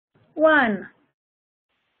one.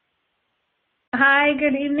 Hi,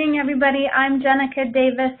 good evening, everybody. I'm Jennica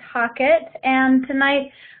Davis Hockett, and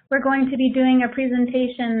tonight we're going to be doing a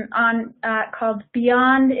presentation on called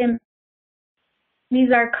Beyond.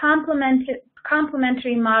 These are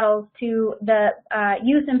complementary models to the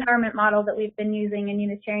youth empowerment model that we've been using in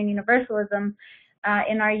Unitarian Universalism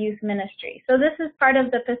in our youth ministry. So this is part of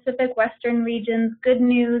the Pacific Western Region's Good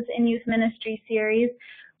News in Youth Ministry series.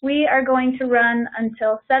 We are going to run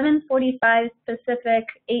until 7:45 Pacific,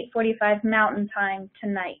 8:45 Mountain Time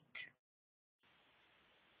tonight.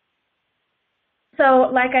 So,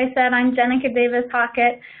 like I said, I'm Jennica Davis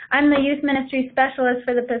Hockett. I'm the Youth Ministry Specialist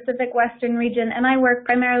for the Pacific Western Region, and I work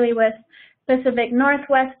primarily with Pacific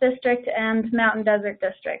Northwest District and Mountain Desert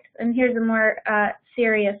District. And here's a more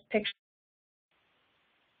serious picture.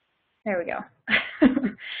 There we go.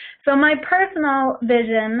 So my personal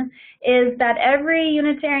vision is that every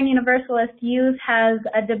Unitarian Universalist youth has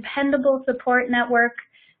a dependable support network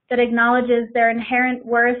that acknowledges their inherent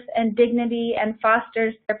worth and dignity and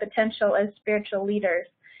fosters their potential as spiritual leaders.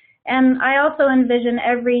 And I also envision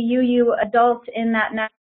every UU adult in that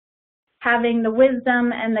network having the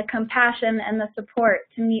wisdom and the compassion and the support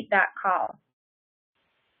to meet that call.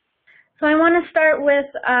 So I want to start with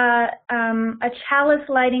a chalice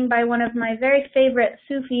lighting by one of my very favorite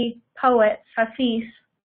Sufi poets, Hafiz.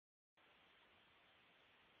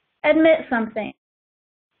 Admit something.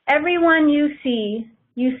 Everyone you see,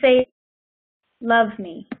 you say, love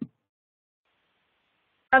me.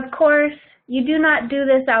 Of course, you do not do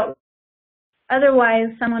this out. Otherwise,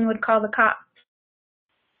 someone would call the cops.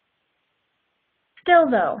 Still,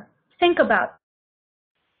 though, think about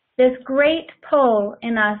this great pull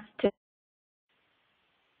in us to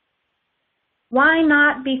why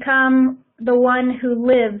not become the one who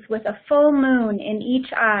lives with a full moon in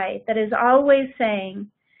each eye that is always saying,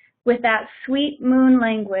 with that sweet moon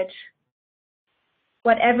language,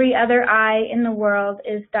 what every other eye in the world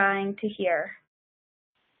is dying to hear.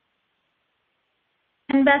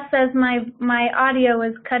 And Beth says my audio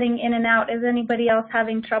is cutting in and out. Is anybody else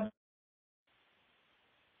having trouble?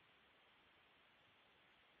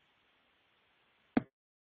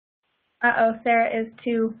 Uh-oh, Sarah is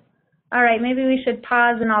too. All right, maybe we should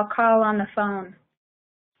pause and I'll call on the phone.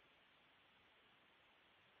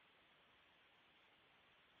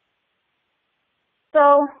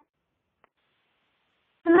 So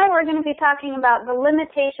tonight we're going to be talking about the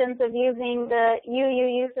limitations of using the UU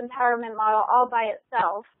Youth Empowerment Model all by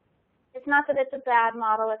itself. It's not that it's a bad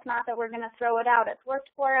model. It's not that we're going to throw it out. It's worked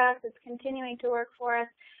for us. It's continuing to work for us.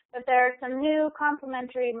 But there are some new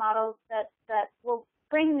complementary models that will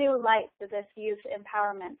bring new light to this youth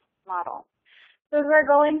empowerment model. So as we're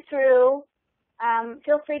going through,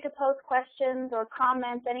 feel free to post questions or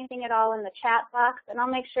comments, anything at all in the chat box, and I'll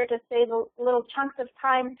make sure to save little chunks of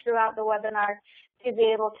time throughout the webinar to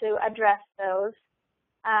be able to address those.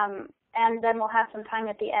 And then we'll have some time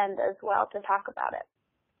at the end as well to talk about it.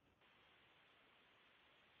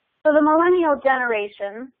 So the millennial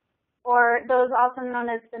generation, or those also known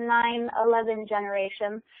as the 9/11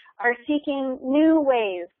 generation, are seeking new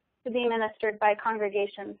ways to be ministered by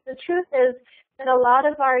congregations. The truth is that a lot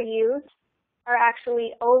of our youth are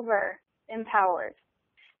actually over-empowered.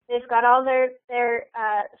 They've got all their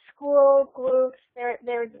school groups.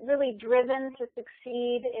 They're really driven to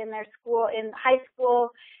succeed in their school, in high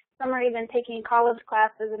school. Some are even taking college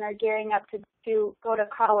classes and are gearing up to go to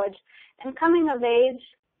college. And coming of age,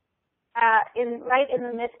 right in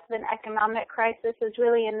the midst of an economic crisis, is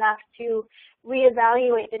really enough to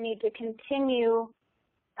reevaluate the need to continue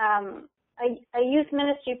a youth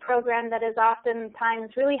ministry program that is oftentimes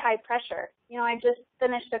really high pressure. You know, I just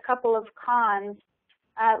finished a couple of cons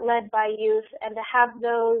led by youth, and to have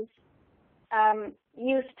those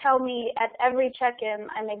youth tell me at every check-in,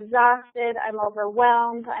 I'm exhausted, I'm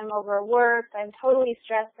overwhelmed, I'm overworked, I'm totally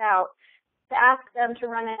stressed out, to ask them to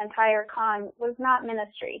run an entire con was not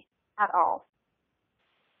ministry at all.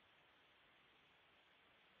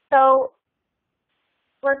 So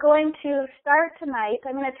we're going to start tonight.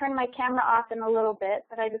 I'm going to turn my camera off in a little bit,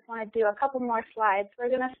 but I just want to do a couple more slides. We're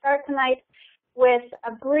going to start tonight with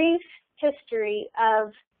a brief history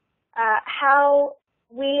of how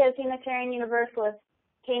we as Unitarian Universalists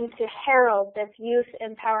came to herald this youth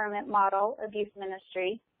empowerment model of youth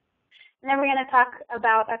ministry. And then we're going to talk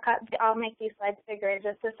about, I'll make these slides bigger in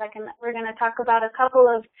just a second. We're going to talk about a couple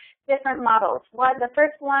of different models. The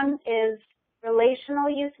first one is relational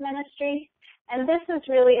youth ministry. And this is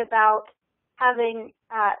really about having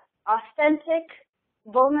authentic,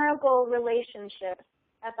 vulnerable relationships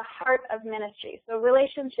at the heart of ministry. So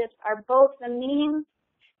relationships are both the means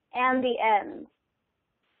and the ends.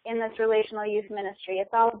 in this relational youth ministry.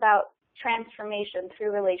 It's all about transformation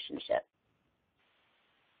through relationships.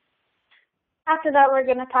 After that, we're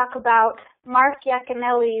going to talk about Mark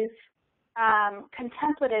Yaconelli's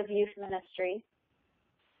contemplative youth ministry.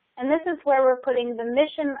 And this is where we're putting the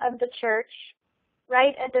mission of the church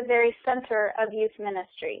right at the very center of youth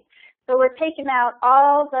ministry. So we're taking out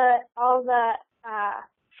all the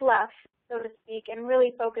fluff, so to speak, and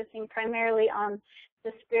really focusing primarily on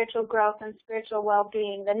the spiritual growth and spiritual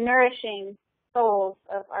well-being, the nourishing souls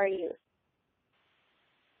of our youth.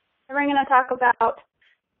 And we're going to talk about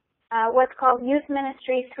what's called Youth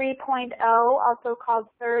Ministry 3.0, also called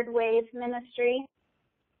Third Wave Ministry.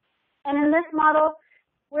 And in this model,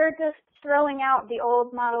 we're just throwing out the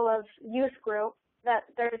old model of youth group, that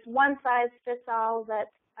there's one size fits all,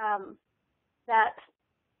 that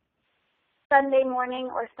Sunday morning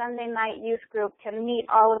or Sunday night youth group can meet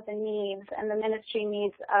all of the needs and the ministry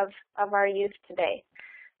needs of our youth today.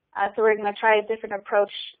 So we're going to try a different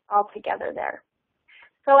approach altogether there.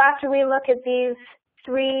 So after we look at these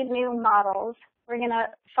three new models, we're going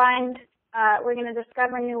to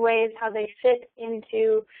discover new ways how they fit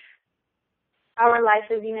into our life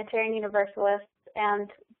as Unitarian Universalists and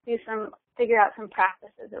figure out some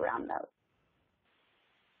practices around those.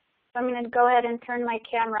 So I'm going to go ahead and turn my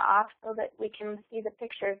camera off so that we can see the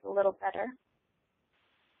pictures a little better.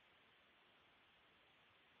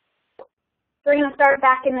 So we're going to start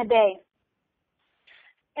back in the day.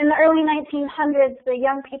 In the early 1900s, the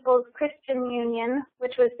Young People's Christian Union,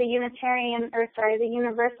 which was the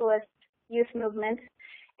Universalist youth movement,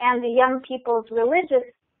 and the Young People's Religious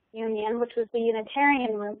Union, which was the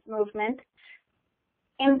Unitarian movement,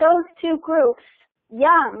 in those two groups,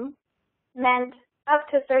 young meant up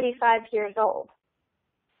to 35 years old.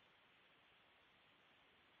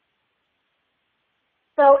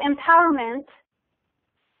 So empowerment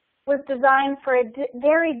was designed for a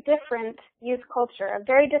very different youth culture, a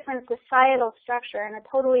very different societal structure, and a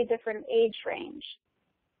totally different age range.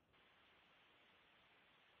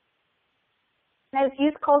 And as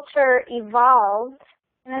youth culture evolved,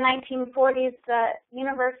 in the 1940s, the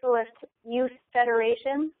Universalist Youth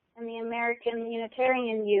Federation and the American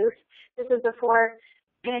Unitarian Youth, this is before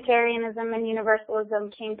Unitarianism and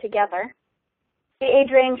Universalism came together, the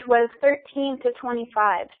age range was 13 to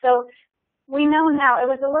 25. So we know now, it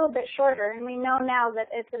was a little bit shorter, and we know now that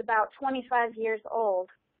it's about 25 years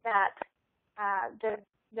old that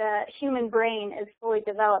the human brain is fully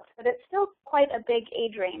developed, but it's still quite a big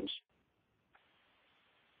age range.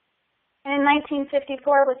 And in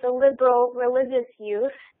 1954, with the liberal religious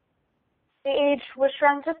youth, the age was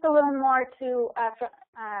shrunk just a little more to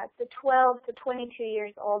 12 to 22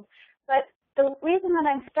 years old. But the reason that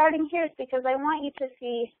I'm starting here is because I want you to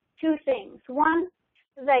see two things. One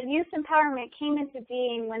is that youth empowerment came into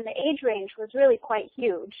being when the age range was really quite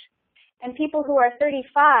huge. And people who are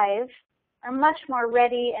 35 are much more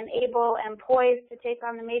ready and able and poised to take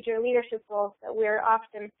on the major leadership roles that we're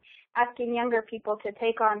often asking younger people to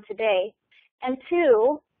take on today. And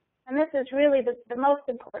two, and this is really the most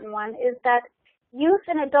important one, is that youth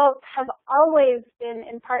and adults have always been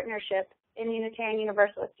in partnership in Unitarian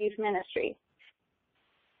Universalist Youth Ministry.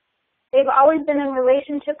 They've always been in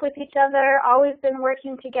relationship with each other, always been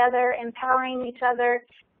working together, empowering each other.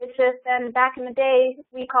 It's just then back in the day,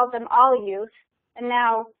 we called them all youth, and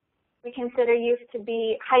now we consider youth to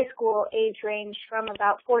be high school age range from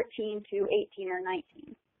about 14 to 18 or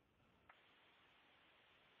 19.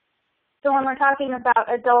 So when we're talking about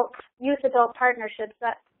youth-adult partnerships,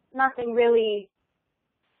 that's nothing really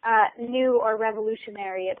new or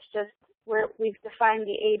revolutionary. It's just we've defined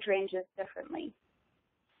the age ranges differently.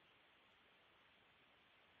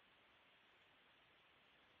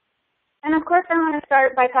 And of course, I want to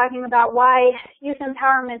start by talking about why youth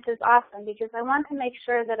empowerment is awesome, because I want to make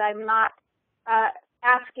sure that I'm not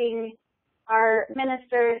asking our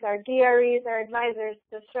ministers, our DREs, our advisors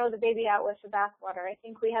to throw the baby out with the bathwater. I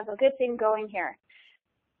think we have a good thing going here.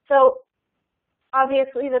 So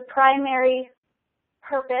obviously the primary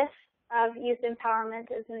purpose of youth empowerment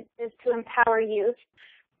is to empower youth.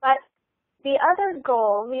 But the other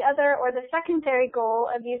goal, the secondary goal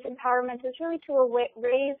of youth empowerment is really to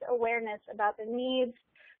raise awareness about the needs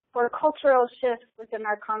for cultural shifts within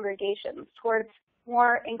our congregations towards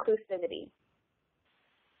more inclusivity.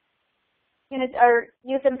 Our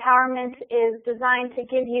youth empowerment is designed to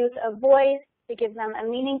give youth a voice, to give them a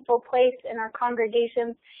meaningful place in our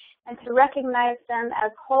congregations, and to recognize them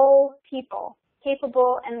as whole people,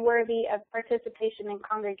 capable and worthy of participation in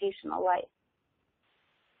congregational life.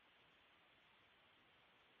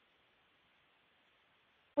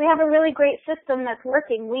 We have a really great system that's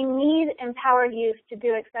working. We need empowered youth to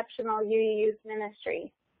do exceptional youth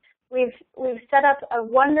ministry. we've set up a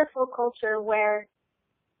wonderful culture where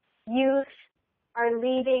youth are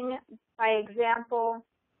leading by example,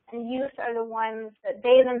 and youth are the ones that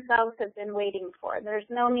they themselves have been waiting for. There's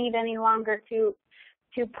no need any longer to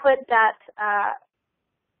put that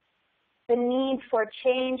the need for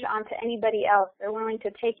change onto anybody else. They're willing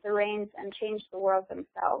to take the reins and change the world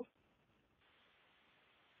themselves.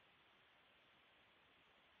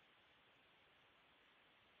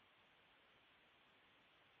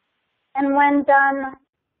 And when done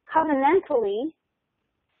covenantally,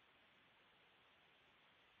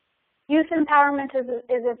 youth empowerment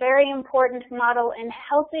is a very important model in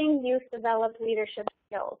helping youth develop leadership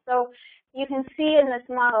skills. So you can see in this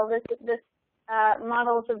model, this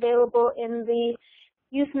model is available in the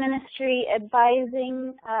Youth Ministry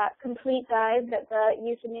Advising Complete Guide that the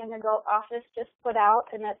Youth and Young Adult Office just put out,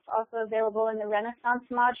 and it's also available in the Renaissance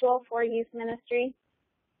module for youth ministry.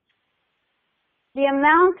 The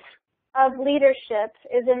amount of leadership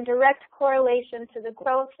is in direct correlation to the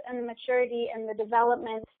growth and maturity and the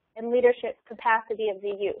development and leadership capacity of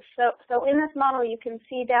the youth. So in this model, you can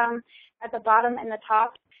see down at the bottom and the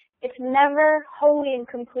top, it's never wholly and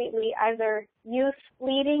completely either youth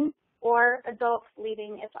leading or adults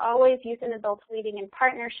leading. It's always youth and adults leading in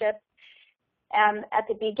partnership. And at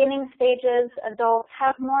the beginning stages, adults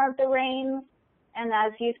have more of the reins, and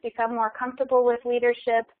as youth become more comfortable with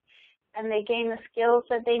leadership and they gain the skills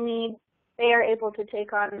that they need, they are able to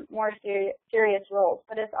take on more serious roles.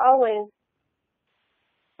 But it's always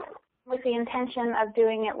with the intention of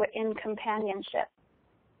doing it in companionship.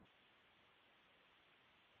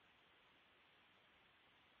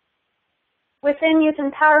 Within youth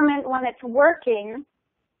empowerment, when it's working,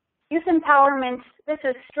 youth empowerment, this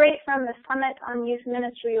is straight from the Summit on Youth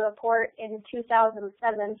Ministry report in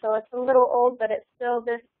 2007, so it's a little old, but it's still,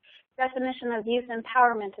 this definition of youth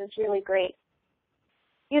empowerment is really great.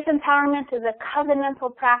 Youth empowerment is a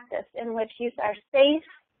covenantal practice in which youth are safe,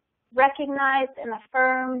 recognized, and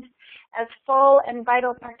affirmed as full and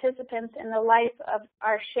vital participants in the life of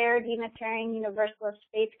our shared Unitarian Universalist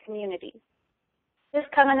faith community. This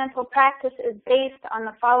covenantal practice is based on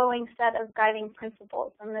the following set of guiding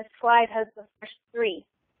principles, and this slide has the first three.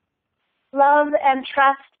 Love and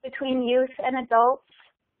trust between youth and adults,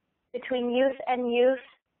 between youth,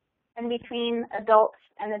 and between adults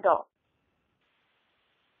and adults.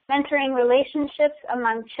 Mentoring relationships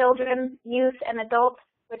among children, youth, and adults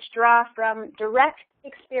which draw from direct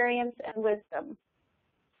experience and wisdom.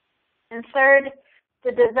 And third,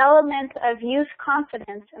 the development of youth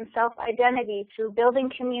confidence and self-identity through building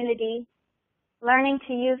community, learning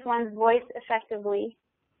to use one's voice effectively,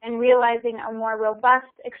 and realizing a more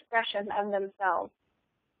robust expression of themselves.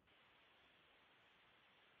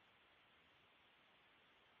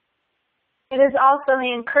 It is also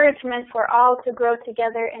the encouragement for all to grow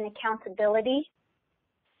together in accountability,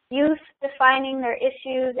 youth defining their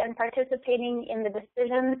issues and participating in the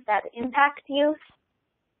decisions that impact youth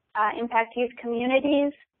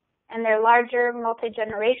communities and their larger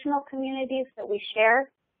multi-generational communities that we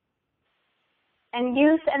share, and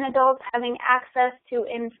youth and adults having access to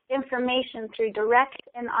information through direct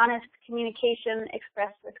and honest communication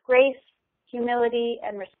expressed with grace, humility,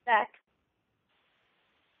 and respect.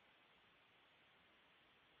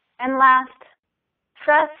 And last,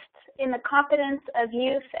 trust in the competence of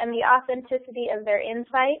youth and the authenticity of their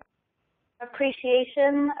insight,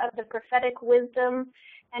 appreciation of the prophetic wisdom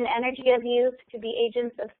and energy of youth to be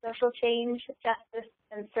agents of social change, justice,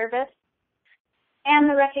 and service, and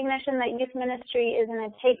the recognition that youth ministry is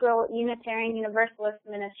an integral Unitarian Universalist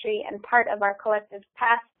ministry and part of our collective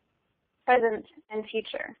past, present, and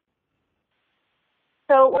future.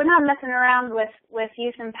 So we're not messing around with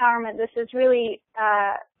youth empowerment. This is really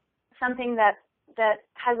something that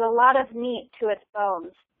has a lot of meat to its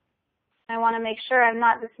bones. I want to make sure I'm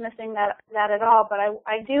not dismissing that at all, but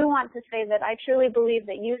I do want to say that I truly believe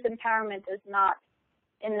that youth empowerment is not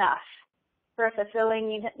enough for a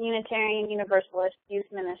fulfilling Unitarian Universalist youth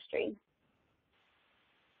ministry.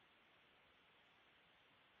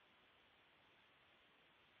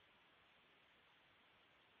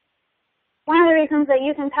 One of the reasons that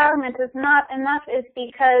youth empowerment is not enough is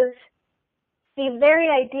because the very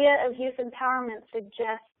idea of youth empowerment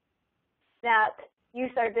suggests that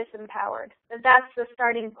youth are disempowered, that's the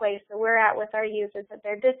starting place that we're at with our youth, is that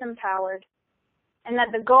they're disempowered, and that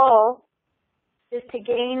the goal is to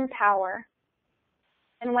gain power.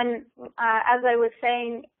 And when, as I was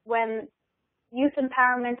saying, when youth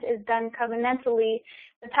empowerment is done covenantally,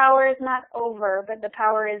 the power is not over, but the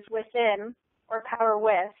power is within, or power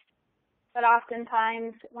with. But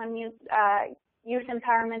oftentimes, when youth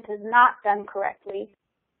empowerment is not done correctly,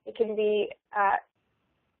 it can be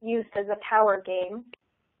used as a power game.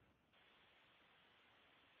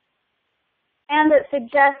 And it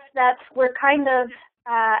suggests that we're kind of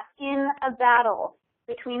in a battle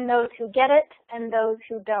between those who get it and those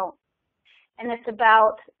who don't. And it's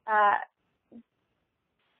about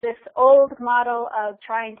this old model of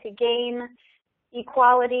trying to gain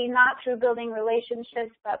equality, not through building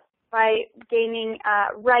relationships, but by gaining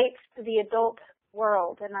rights to the adult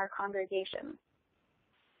world in our congregation.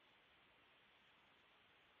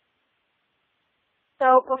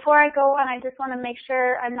 So before I go on, I just want to make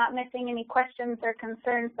sure I'm not missing any questions or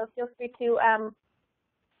concerns, so feel free to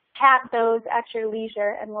chat those at your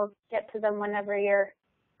leisure, and we'll get to them whenever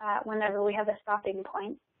whenever we have a stopping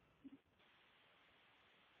point.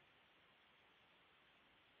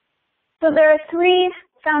 So there are three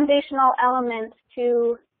foundational elements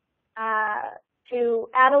to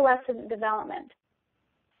adolescent development.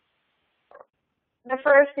 The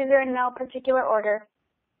first, these are in no particular order.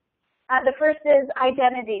 The first is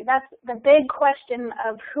identity. That's the big question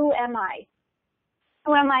of who am I?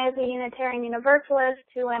 Who am I as a Unitarian Universalist?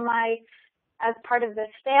 Who am I as part of this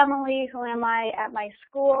family? Who am I at my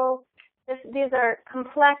school? These are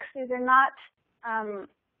complex. These are not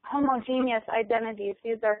homogeneous identities.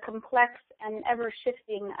 These are complex and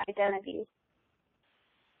ever-shifting identities.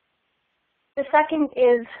 The second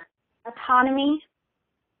is autonomy.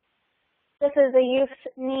 This is a youth's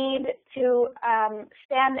need to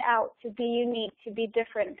stand out, to be unique, to be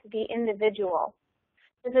different, to be individual.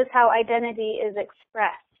 This is how identity is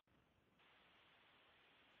expressed.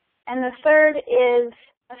 And the third is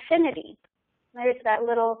affinity. There's that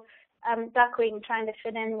little duckling trying to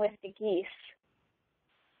fit in with the geese.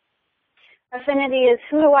 Affinity is,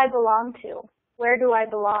 who do I belong to? Where do I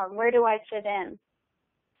belong? Where do I fit in?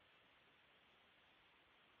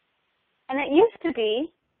 And it used to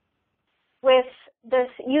be, with this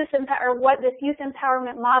youth or what this youth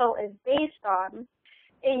empowerment model is based on,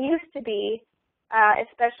 it used to be,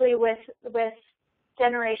 especially with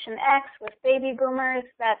Generation X, with baby boomers,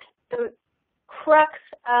 that the crux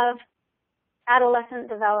of adolescent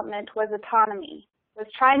development was autonomy, was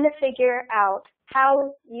trying to figure out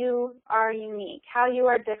how you are unique, how you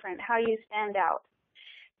are different, how you stand out.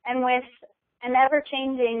 And with an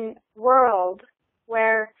ever-changing world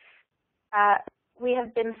where we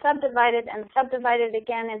have been subdivided and subdivided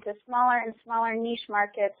again into smaller and smaller niche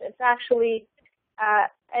markets, it's actually,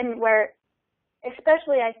 and where,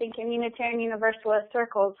 especially I think in Unitarian Universalist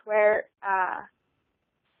circles, where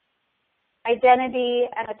identity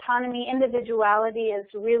and autonomy, individuality is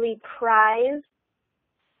really prized,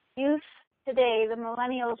 youth today, the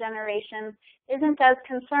millennial generation, isn't as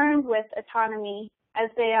concerned with autonomy as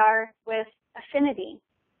they are with affinity,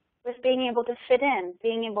 with being able to fit in,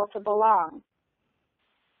 being able to belong.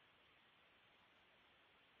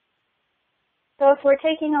 So if we're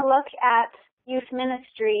taking a look at youth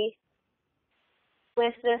ministry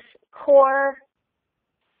with this core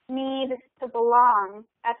need to belong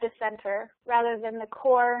at the center, rather than the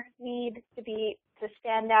core need to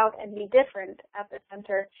stand out and be different at the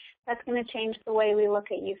center, that's going to change the way we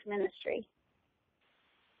look at youth ministry.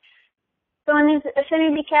 So in these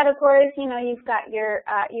affinity categories, you know, you've got your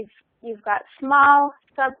you've got small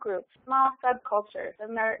subgroups, small subcultures,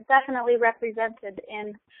 and they're definitely represented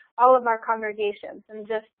in all of our congregations. And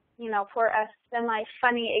just, you know, for a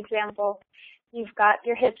semi-funny example, you've got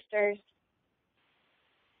your hipsters,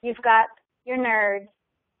 you've got your nerds,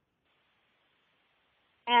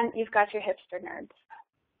 and you've got your hipster nerds.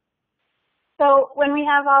 So when we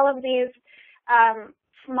have all of these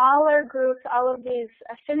smaller groups, all of these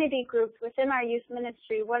affinity groups within our youth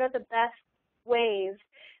ministry, what are the best ways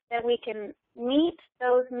that we can meet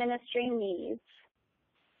those ministry needs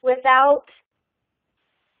without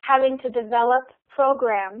having to develop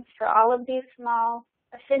programs for all of these small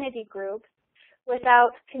affinity groups,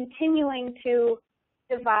 without continuing to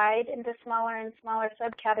divide into smaller and smaller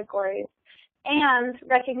subcategories, and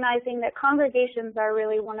recognizing that congregations are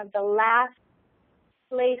really one of the last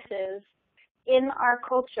places in our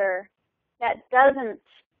culture that doesn't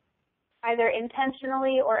either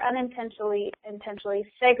intentionally or unintentionally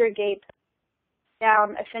segregate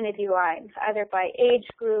down affinity lines, either by age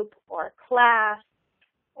group or class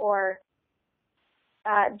or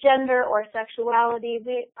gender or sexuality.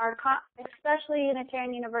 Especially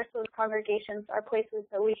Unitarian Universalist congregations are places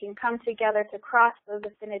that we can come together to cross those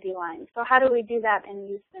affinity lines. So how do we do that in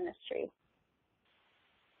youth ministry?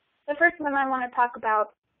 The first one I want to talk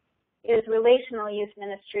about is relational youth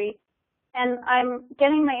ministry. And I'm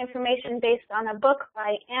getting my information based on a book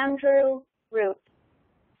by Andrew Root.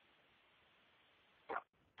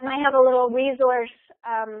 And I have a little resource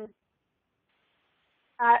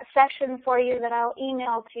session for you that I'll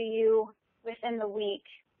email to you within the week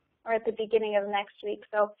or at the beginning of next week.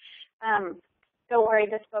 So don't worry,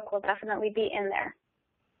 this book will definitely be in there.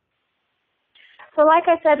 So like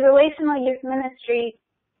I said, relational youth ministry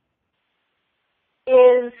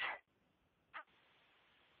is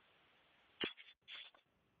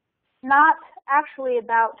not actually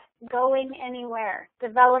about going anywhere,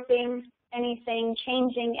 developing anything,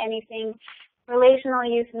 changing anything. Relational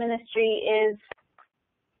youth ministry is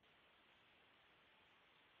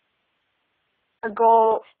a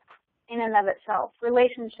goal in and of itself.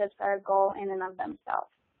 Relationships are a goal in and of themselves.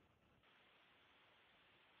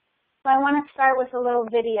 So I want to start with a little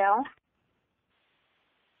video,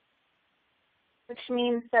 which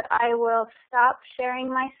means that I will stop sharing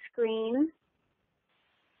my screen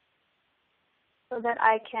so that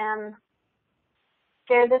I can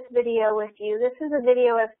share this video with you. This is a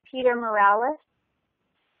video of Peter Morales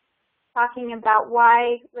talking about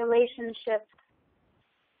why relationships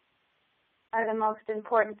are the most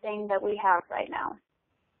important thing that we have right now.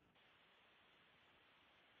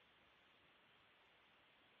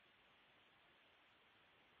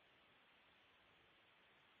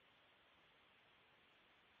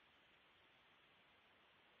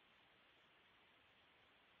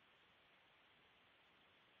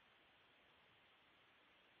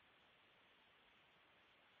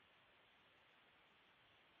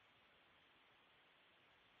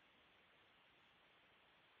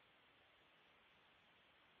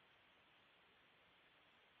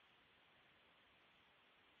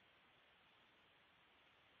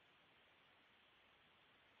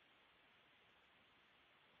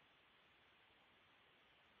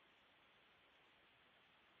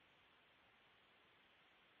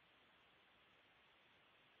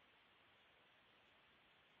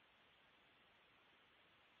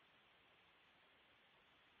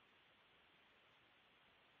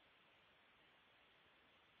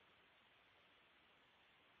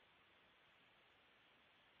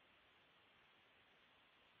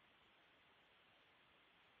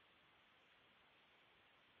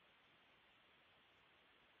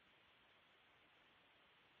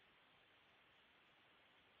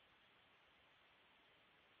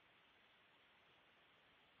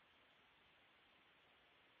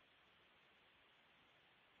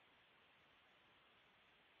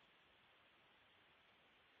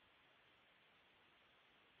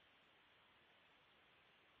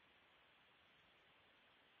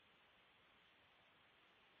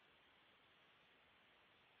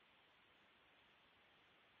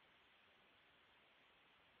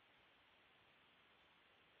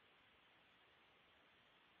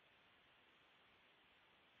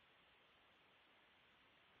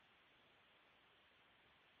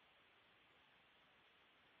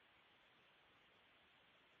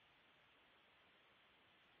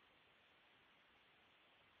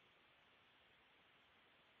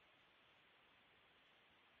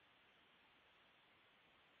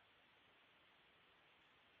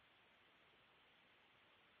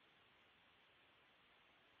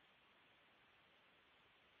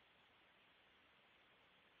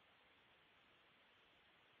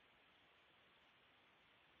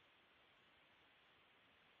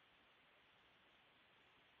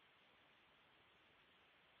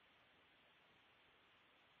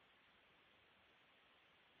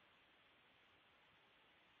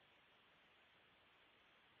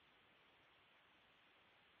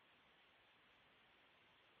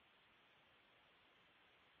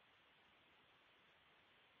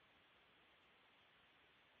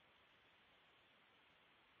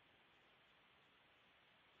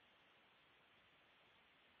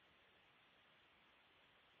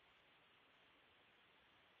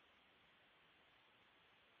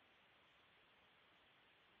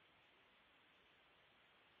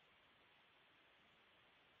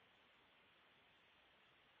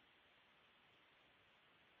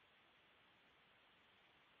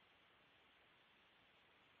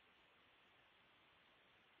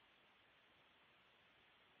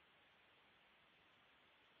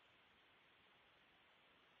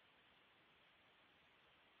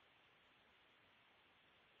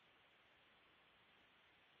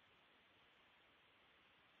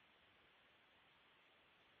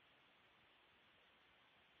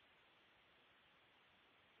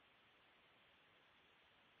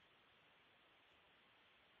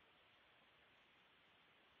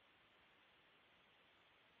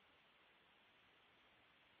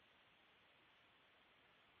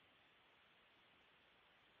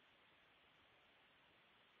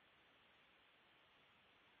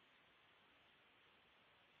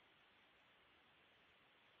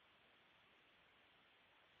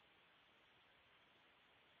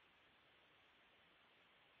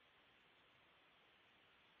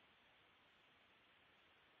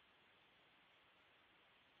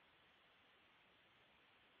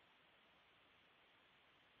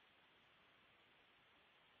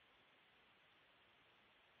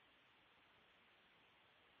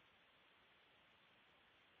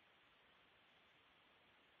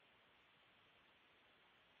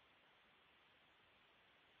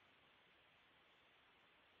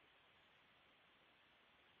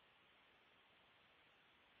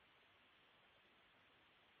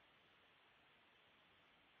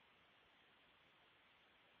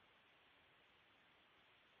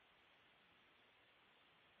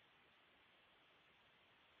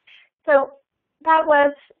 So that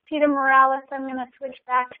was Peter Morales. I'm going to switch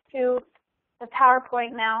back to the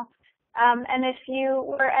PowerPoint now. And if you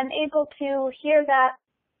were unable to hear that,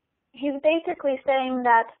 he's basically saying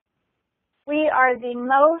that we are the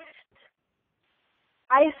most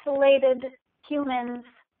isolated humans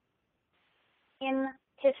in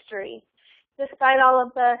history, despite all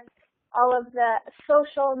of the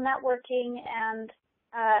social networking and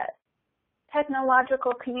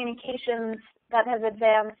technological communications that have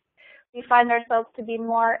advanced. We find ourselves to be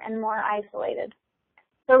more and more isolated.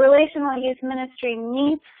 So relational youth ministry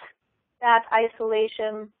meets that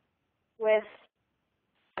isolation with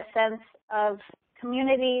a sense of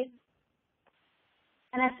community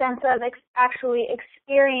and a sense of actually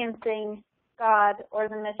experiencing God or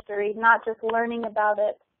the mystery, not just learning about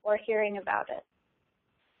it or hearing about it.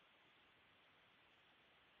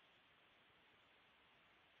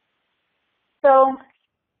 So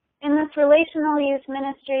in this relational youth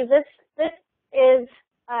ministry, this is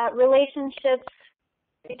relationships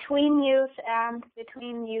between youth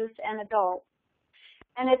and adults.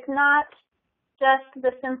 And it's not just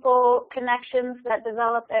the simple connections that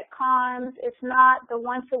develop at cons. It's not the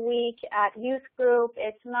once a week at youth group.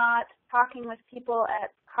 It's not talking with people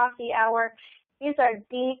at coffee hour. These are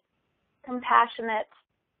deep, compassionate,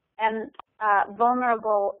 and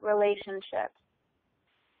vulnerable relationships.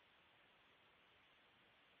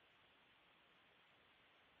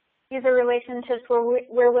 These are relationships where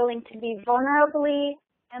we're willing to be vulnerably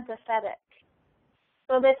empathetic.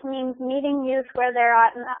 So this means meeting youth where they're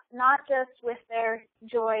at, not just with their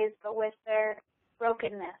joys, but with their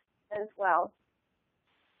brokenness as well.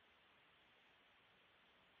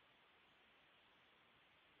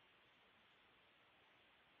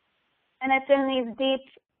 And it's in these deep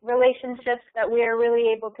relationships that we are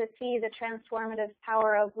really able to see the transformative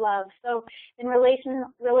power of love. So in relational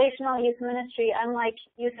youth ministry, unlike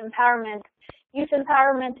youth empowerment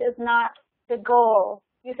is not the goal.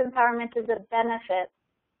 Youth empowerment is a benefit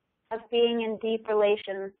of being in deep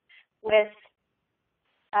relations with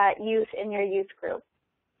youth in your youth group.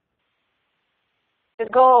 The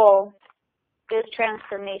goal is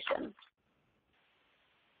transformation.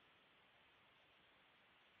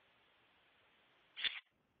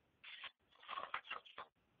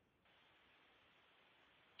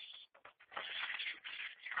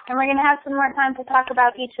 And we're going to have some more time to talk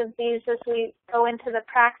about each of these as we go into the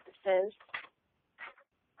practices.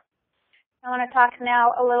 I want to talk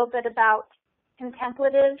now a little bit about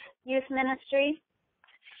contemplative youth ministry.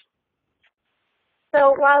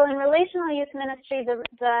 So while in relational youth ministry,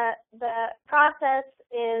 the process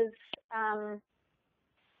is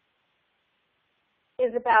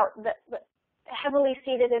about heavily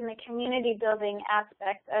seated in the community building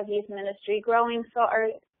aspect of youth ministry. Our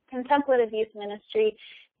contemplative youth ministry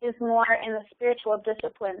is more in the spiritual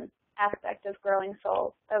discipline aspect of growing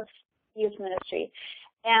souls, of youth ministry.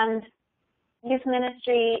 And youth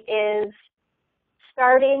ministry is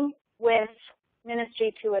starting with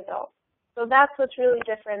ministry to adults. So that's what's really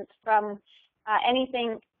different from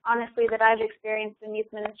anything, honestly, that I've experienced in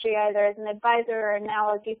youth ministry, either as an advisor or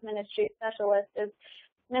now as youth ministry specialist, is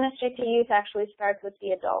ministry to youth actually starts with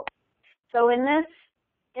the adult. So in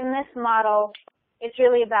this model, it's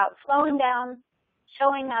really about slowing down,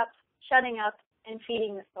 showing up, shutting up, and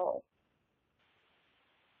feeding the soul.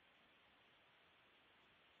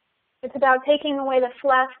 It's about taking away the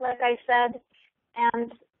flesh, like I said,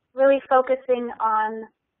 and really focusing on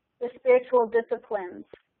the spiritual disciplines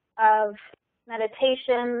of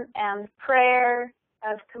meditation and prayer,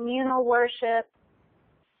 of communal worship,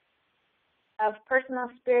 of personal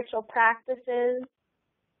spiritual practices.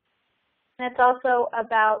 And it's also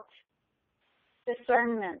about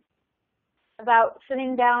discernment, about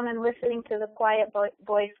sitting down and listening to the quiet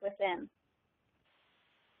voice within.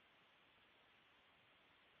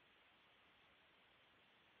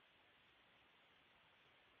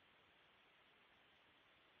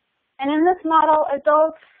 And in this model,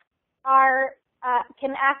 adults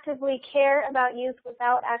can actively care about youth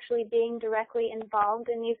without actually being directly involved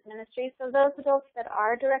in youth ministry. So those adults that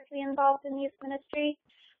are directly involved in youth ministry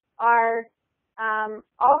are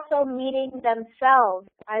also meeting themselves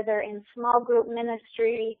either in small group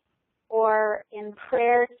ministry or in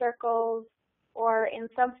prayer circles or in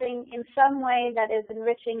some way that is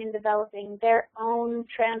enriching and developing their own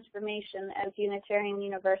transformation as Unitarian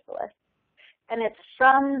Universalists. And it's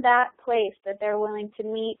from that place that they're willing to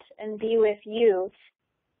meet and be with youth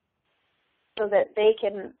so that they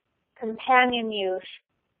can companion youth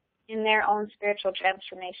in their own spiritual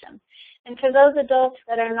transformation. And for those adults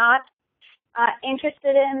that are not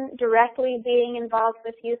interested in directly being involved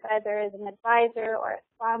with youth, either as an advisor or a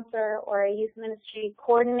sponsor or a youth ministry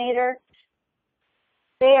coordinator,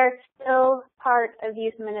 they are still part of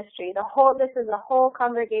youth ministry. This is a whole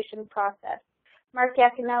congregation process. Mark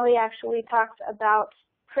Yaconelli actually talks about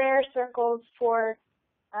prayer circles for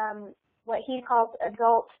what he calls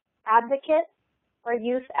adult advocates or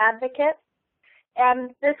youth advocates.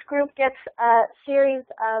 And this group gets a series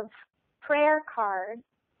of prayer cards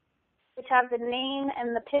which have the name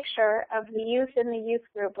and the picture of the youth in the youth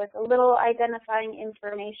group with a little identifying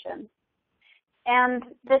information. And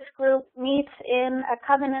this group meets in a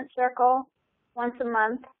covenant circle once a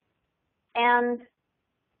month and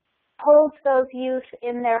holds those youth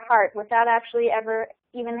in their heart without actually ever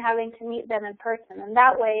even having to meet them in person. And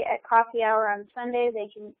that way, at coffee hour on Sunday,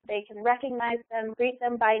 they can recognize them, greet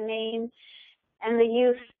them by name, and the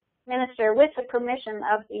youth minister, with the permission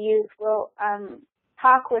of the youth, will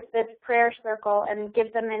talk with this prayer circle and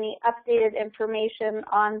give them any updated information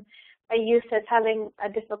on a youth that's having a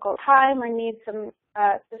difficult time or needs some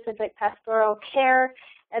specific pastoral care.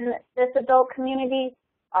 And this adult community,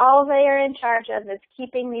 all they are in charge of is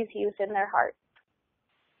keeping these youth in their hearts.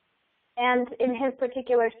 And in his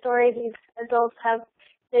particular story, these adults have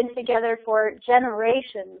been together for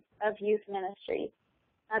generations of youth ministry,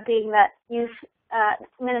 being that youth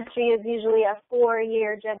ministry is usually a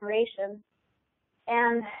 4-year generation.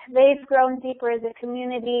 And they've grown deeper as a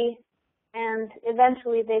community, and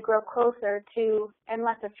eventually they grow closer to and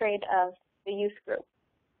less afraid of the youth group.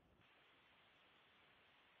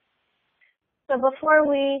 So before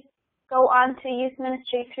we go on to Youth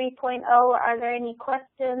Ministry 3.0, are there any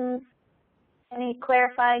questions, any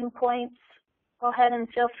clarifying points? Go ahead and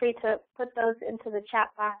feel free to put those into the chat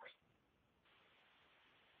box.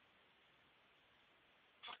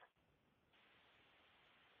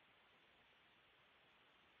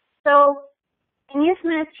 So in Youth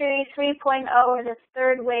Ministry 3.0, or this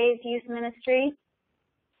third wave youth ministry,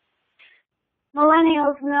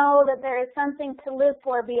 millennials know that there is something to live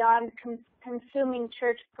for beyond consuming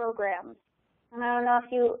church programs. And I don't know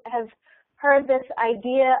if you have heard this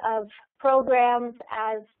idea of programs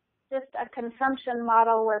as just a consumption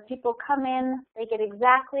model where people come in, they get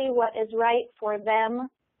exactly what is right for them,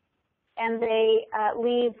 and they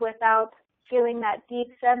leave without feeling that deep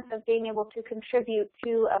sense of being able to contribute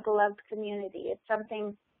to a beloved community. It's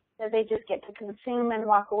something that they just get to consume and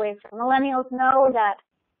walk away from. Millennials know that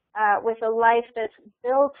with a life that's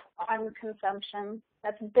built on consumption,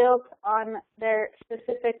 that's built on their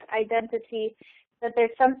specific identity, that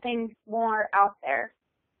there's something more out there.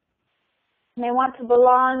 And they want to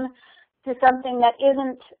belong to something that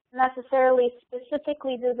isn't necessarily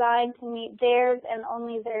specifically designed to meet theirs and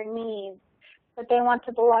only their needs, but they want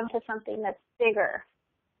to belong to something that's bigger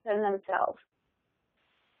than themselves.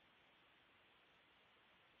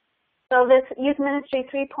 So this Youth Ministry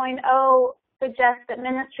 3.0 suggests that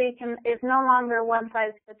ministry is no longer one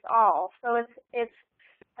size fits all. So it's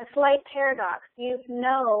a slight paradox. Youth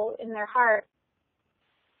know in their heart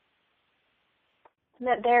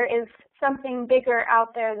that there is something bigger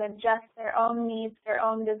out there than just their own needs, their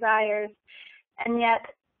own desires, and yet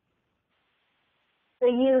the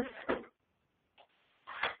youth,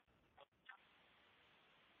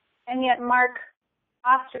 and yet Mark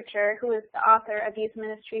Ostracher, who is the author of Youth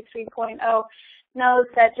Ministry 3.0, knows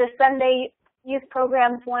that just Sunday youth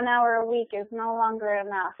programs 1 hour a week is no longer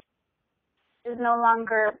enough, is no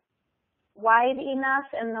longer wide enough,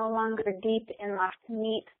 and no longer deep enough to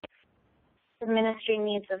meet the ministry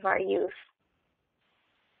needs of our youth.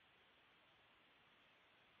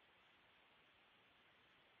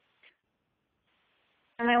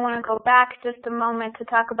 And I want to go back just a moment to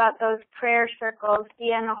talk about those prayer circles.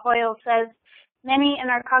 Deanna Hoyle says, many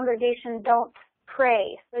in our congregation don't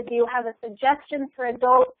pray. So do you have a suggestion for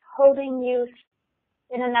adults holding youth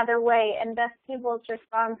in another way? And Beth Peebles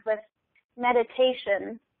responds with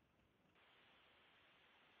meditation.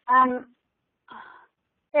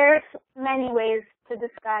 There's many ways to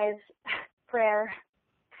disguise prayer.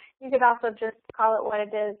 You could also just call it what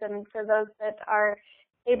it is, and for those that are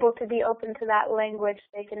able to be open to that language,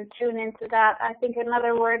 they can tune into that. I think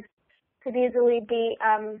another word could easily be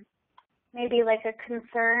maybe like a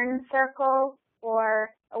concern circle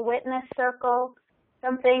or a witness circle,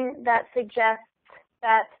 something that suggests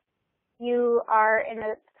that you are in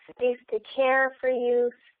a space to care for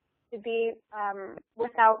youth, to be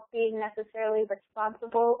without being necessarily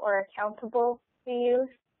responsible or accountable to youth.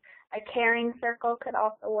 A caring circle could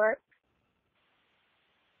also work.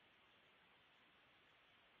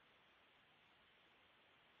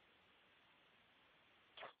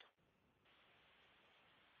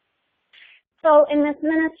 So in this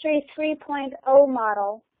Ministry 3.0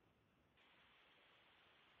 model,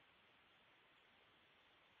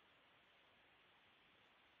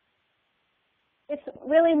 it's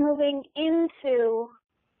really moving into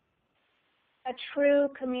a true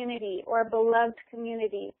community or beloved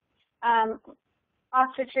community.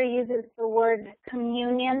 Ostracher uses the word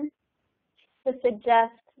communion to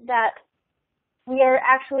suggest that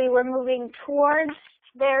we're moving towards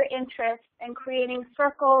their interests and creating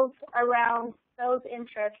circles around those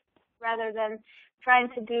interests rather than trying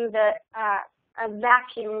to do a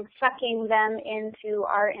vacuum, sucking them into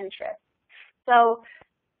our interests. So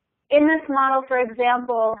in this model, for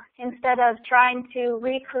example, instead of trying to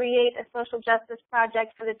recreate a social justice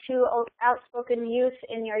project for the 2 outspoken youth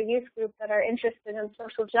in your youth group that are interested in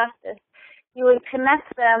social justice, you would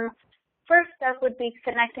connect them. First step would be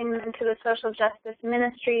connecting them to the social justice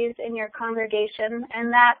ministries in your congregation,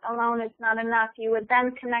 and that alone is not enough. You would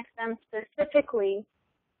then connect them specifically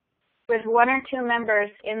with 1 or 2 members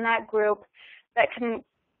in that group that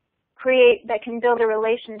can build a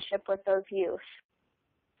relationship with those youth,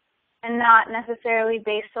 and not necessarily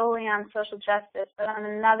based solely on social justice, but on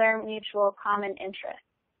another mutual common interest.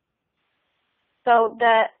 So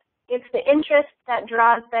it's the interest that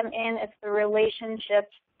draws them in, it's the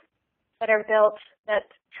relationships that are built that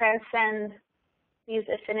transcend these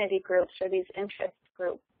affinity groups or these interest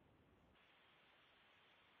groups.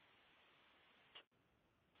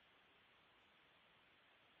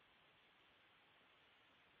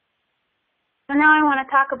 So now I want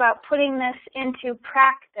to talk about putting this into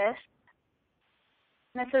practice.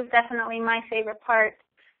 This is definitely my favorite part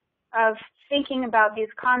of thinking about these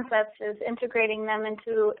concepts, is integrating them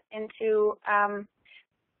into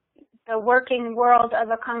the working world of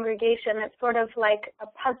a congregation. It's sort of like a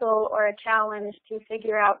puzzle or a challenge to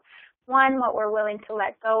figure out, 1, what we're willing to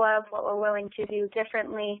let go of, what we're willing to do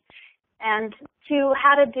differently, and 2,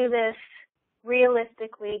 how to do this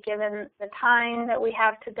realistically given the time that we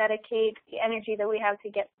have to dedicate, the energy that we have to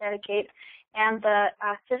dedicate, and the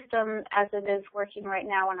system as it is working right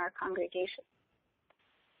now in our congregation.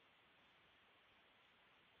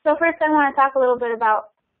 So first I want to talk a little bit about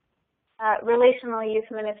relational youth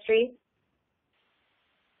ministry.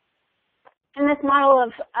 In this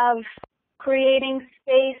model of creating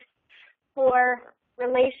space for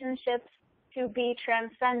relationships to be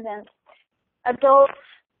transcendent, adults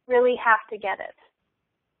really have to get it.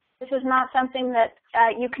 This is not something that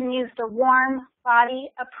you can use the warm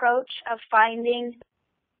body approach of finding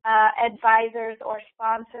advisors or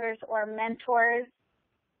sponsors or mentors.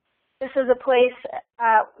 This is a place,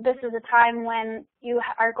 this is a time when you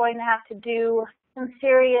are going to have to do some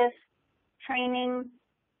serious training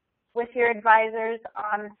with your advisors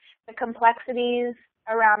on the complexities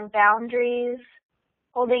around boundaries,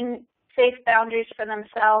 holding safe boundaries for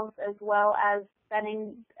themselves as well as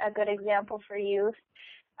setting a good example for youth.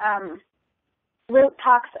 Root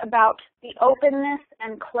talks about the openness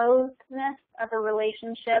and closedness of a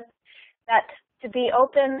relationship, that to be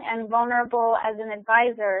open and vulnerable as an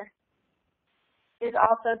advisor is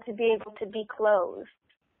also to be able to be closed,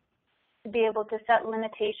 to be able to set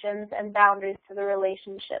limitations and boundaries to the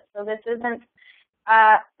relationship. So this isn't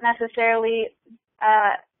necessarily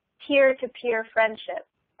peer-to-peer friendship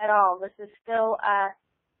at all. This is still a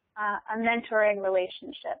mentoring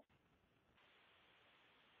relationship.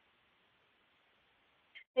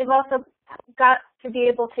 They've also got to be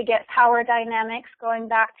able to get power dynamics, going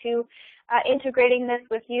back to integrating this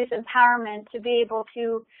with youth empowerment, to be able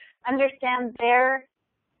to understand their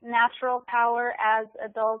natural power as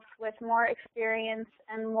adults with more experience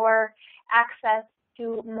and more access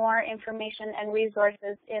to more information and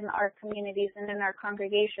resources in our communities and in our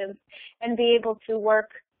congregations, and be able to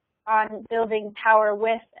work on building power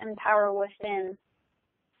with and power within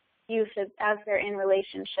youth as they're in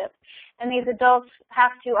relationship. And these adults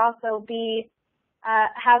have to also be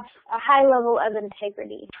have a high level of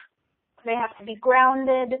integrity. They have to be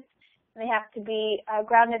grounded. They have to be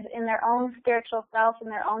grounded in their own spiritual self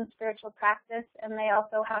and their own spiritual practice, and they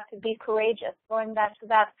also have to be courageous, going back to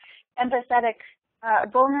that empathetic,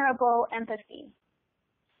 vulnerable empathy,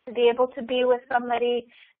 to be able to be with somebody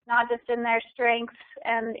not just in their strengths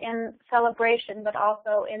and in celebration, but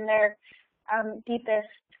also in their deepest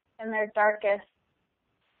and their darkest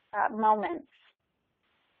moments.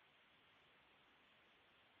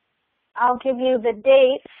 I'll give you the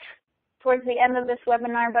dates towards the end of this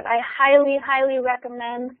webinar, but I highly, highly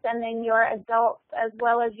recommend sending your adults as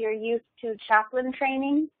well as your youth to chaplain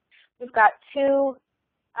training. We've got 2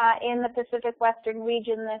 in the Pacific Western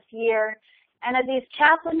region this year. And at these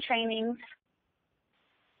chaplain trainings,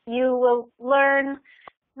 you will learn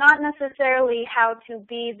not necessarily how to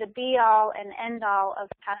be the be-all and end-all of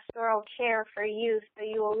pastoral care for youth, but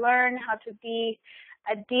you will learn how to be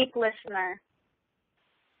a deep listener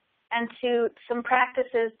and to some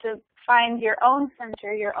practices to find your own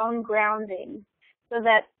center, your own grounding, so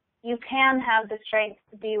that you can have the strength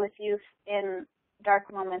to be with youth in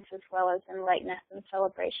dark moments as well as in lightness and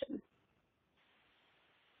celebration.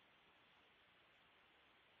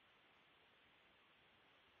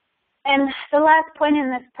 And the last point in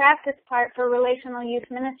this practice part for relational youth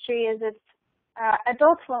ministry is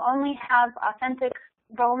adults will only have authentic,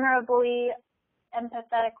 vulnerably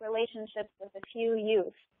empathetic relationships with a few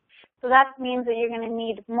youth. So that means that you're going to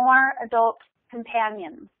need more adult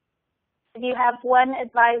companions. If you have one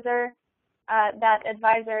advisor, that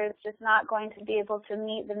advisor is just not going to be able to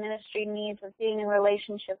meet the ministry needs of being in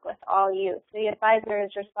relationship with all youth. The advisor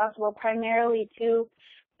is responsible primarily to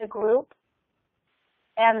the group,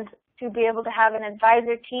 and to be able to have an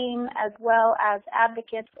advisor team as well as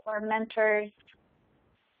advocates or mentors.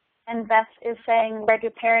 And Beth is saying, where do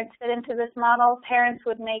parents fit into this model? Parents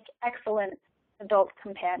would make excellent adult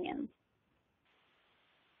companions.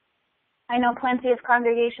 I know plenty of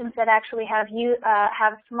congregations that actually have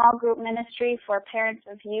small group ministry for parents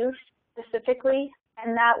of youth specifically,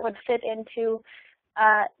 and that would fit into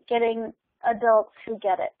getting adults who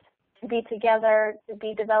get it, to be together, to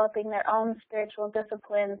be developing their own spiritual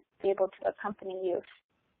disciplines, to be able to accompany youth.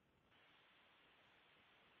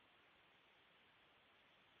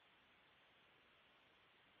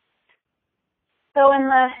 So in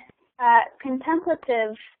the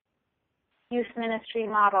contemplative youth ministry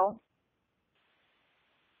model,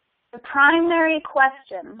 the primary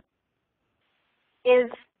question is,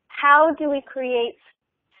 how do we create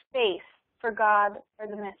space for God or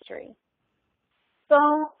the mystery?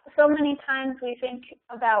 So many times we think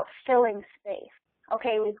about filling space.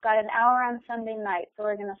 Okay, we've got an hour on Sunday night, so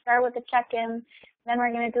we're going to start with a check-in, then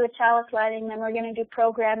we're going to do a chalice lighting, then we're going to do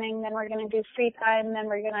programming, then we're going to do free time, then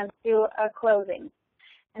we're going to do a closing.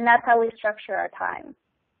 And that's how we structure our time.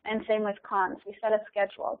 And same with cons. We set a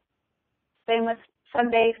schedule. Same with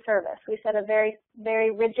Sunday service. We set a very,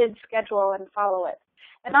 very rigid schedule and follow it.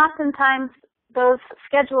 And oftentimes those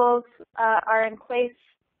schedules are in place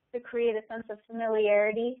to create a sense of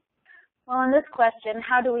familiarity. Well, in this question,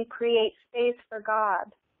 how do we create space for God?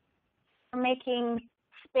 We're making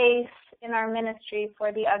space in our ministry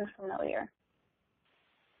for the unfamiliar.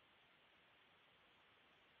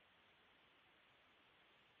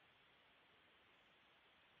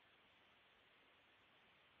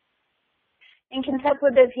 In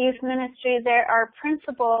contemplative youth ministry, there are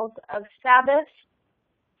principles of Sabbath,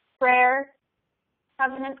 prayer,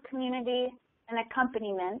 covenant community, and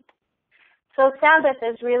accompaniment. So Sabbath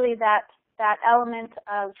is really that element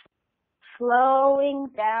of slowing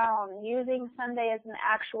down, using Sunday as an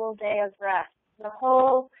actual day of rest. The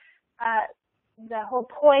whole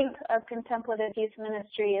point of contemplative youth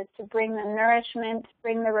ministry is to bring the nourishment,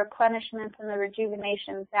 bring the replenishment, and the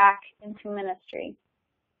rejuvenation back into ministry.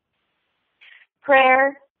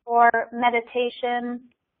 Prayer or meditation,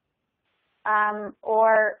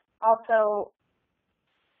 or also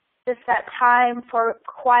just that time for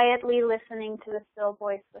quietly listening to the still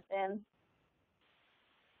voice within.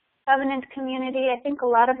 Covenant community, I think a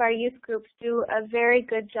lot of our youth groups do a very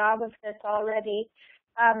good job of this already,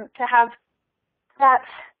 to have that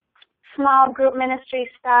small group ministry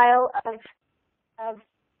style of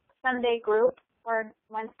Sunday group or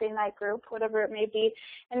Wednesday night group, whatever it may be.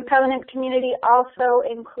 And covenant community also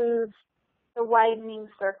includes the widening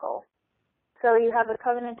circle. So you have a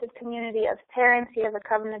covenanted community of parents, you have a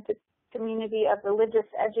covenanted community of religious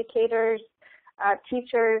educators,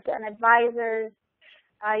 teachers, and advisors.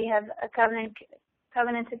 You have a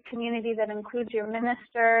covenanted community that includes your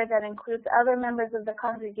minister, that includes other members of the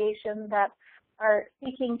congregation that are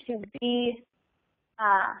seeking to be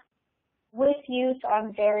with youth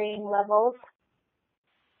on varying levels.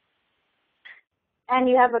 And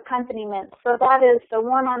you have accompaniment. So that is the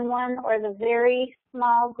one-on-one or the very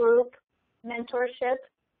small group mentorship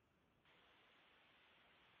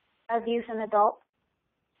of youth and adults.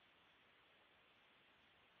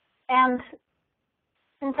 And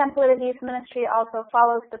contemplative youth ministry also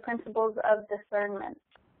follows the principles of discernment.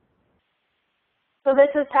 So this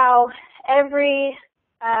is how every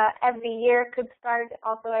year could start,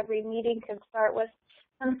 also every meeting could start with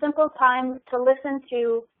some simple time to listen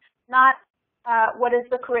to not what is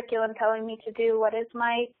the curriculum telling me to do, what is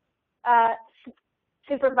my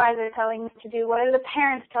supervisor telling me to do, what are the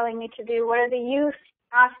parents telling me to do, what are the youth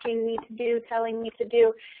asking me to do, telling me to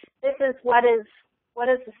do. This is what is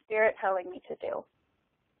the Spirit telling me to do.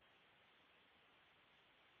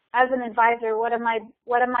 as an advisor, what am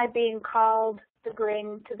I being called to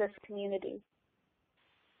bring to this community?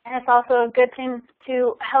 And it's also a good thing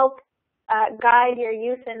to help guide your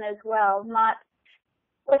youth in as well, not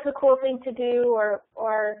what's a cool thing to do,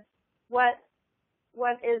 or what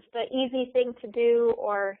is the easy thing to do,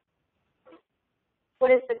 or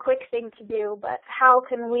what is the quick thing to do, but how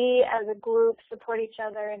can we as a group support each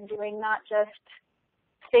other in doing not just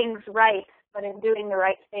things right, but in doing the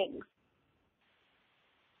right things.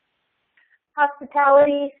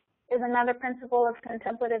 Hospitality is another principle of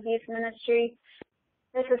contemplative youth ministry.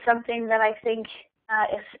 This is something that I think,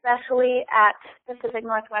 especially at Pacific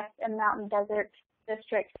Northwest and Mountain Desert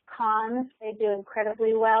District cons, they do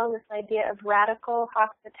incredibly well, this idea of radical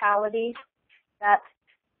hospitality, that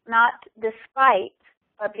not despite,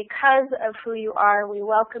 but because of who you are, we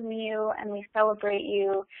welcome you and we celebrate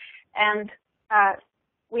you, and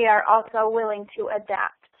we are also willing to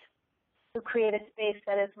adapt to create a space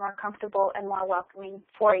that is more comfortable and more welcoming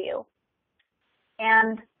for you.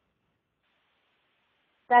 And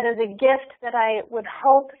that is a gift that I would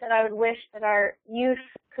hope, that I would wish that our youth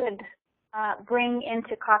could bring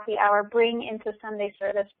into coffee hour, bring into Sunday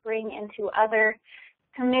service, bring into other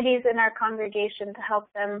committees in our congregation to help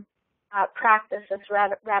them practice this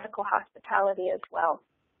radical hospitality as well.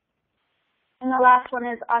 And the last one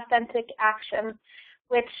is authentic action,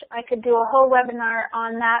 which I could do a whole webinar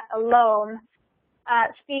on that alone.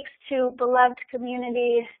 Speaks to beloved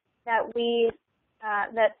community that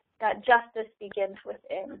that justice begins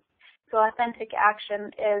within. So authentic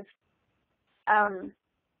action is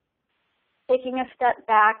taking a step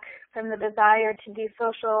back from the desire to do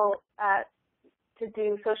social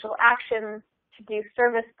action, to do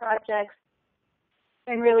service projects,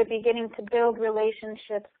 and really beginning to build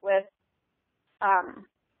relationships with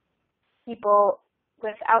people,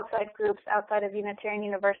 with outside groups, outside of Unitarian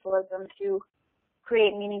Universalism, to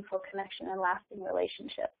create meaningful connection and lasting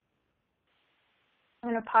relationships. I'm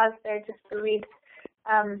going to pause there just to read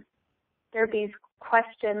Derby's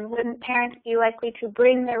question. Wouldn't parents be likely to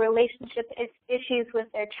bring their relationship issues with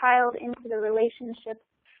their child into the relationship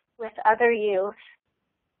with other youth?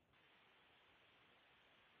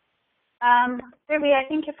 Derby, I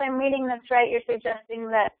think if I'm reading this right, you're suggesting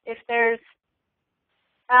that if there's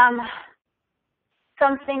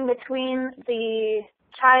something between the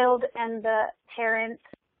child and the parent,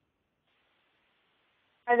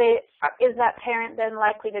 is that parent then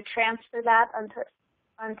likely to transfer that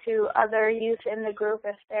onto other youth in the group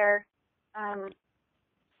if they're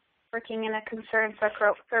working in a concern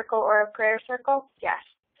circle or a prayer circle? Yes.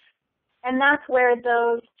 And that's where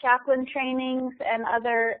those chaplain trainings and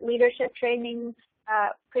other leadership trainings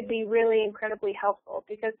could be really incredibly helpful,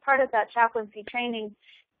 because part of that chaplaincy training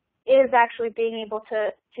is actually being able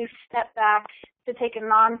to step back, to take a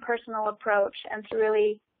non-personal approach, and to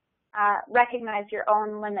really recognize your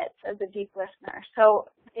own limits as a deep listener. So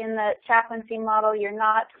in the chaplaincy model, you're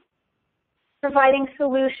not providing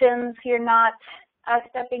solutions, you're not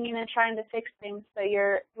stepping in and trying to fix things, but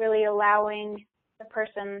you're really allowing the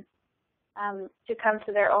person to come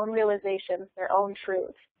to their own realizations, their own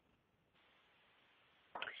truths.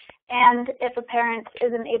 And if a parent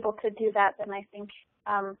isn't able to do that, then I think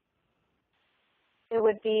it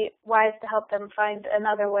would be wise to help them find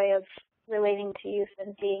another way of relating to youth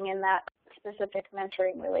and being in that specific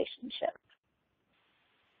mentoring relationship.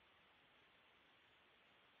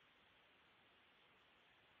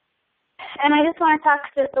 And I just want to talk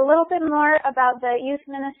just a little bit more about the Youth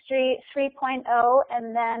Ministry 3.0,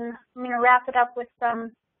 and then I'm going to wrap it up with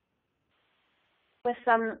some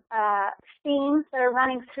themes that are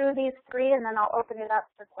running through these three, and then I'll open it up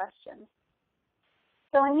for questions.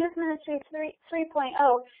 So in Youth Ministry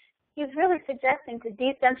 3.0, he's really suggesting to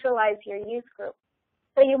decentralize your youth group.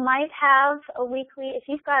 So you might have a weekly, if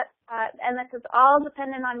you've got, and this is all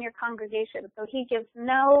dependent on your congregation, so he gives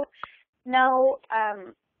no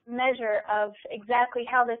measure of exactly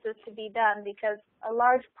how this is to be done, because a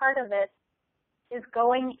large part of it is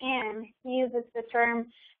going in. He uses the term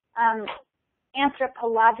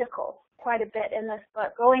anthropological quite a bit in this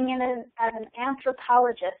book, going in as an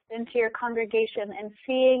anthropologist into your congregation and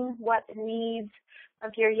seeing what the needs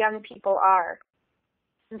of your young people are,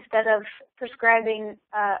 instead of prescribing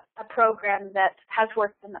a program that has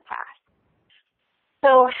worked in the past.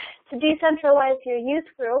 So to decentralize your youth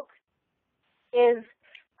group is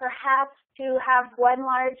perhaps to have one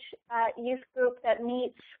large youth group that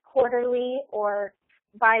meets quarterly or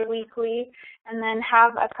bi-weekly, and then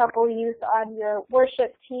have a couple youth on your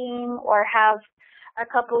worship team, or have a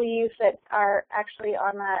couple youth that are actually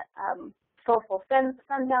on a soulful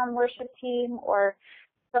sundown worship team, or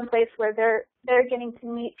someplace where they're getting to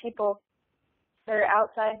meet people that are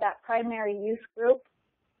outside that primary youth group.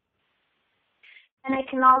 And it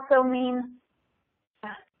can also mean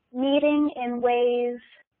meeting in ways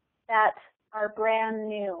that are brand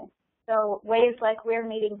new. So ways like we're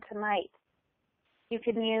meeting tonight. You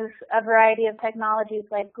can use a variety of technologies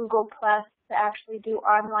like Google Plus to actually do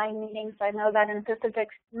online meetings. I know that in Pacific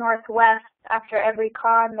Northwest, after every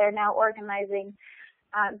con, they're now organizing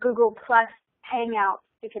Google Plus Hangouts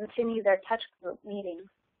to continue their touch group meetings.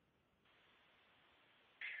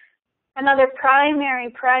 Another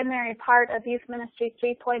primary part of Youth Ministry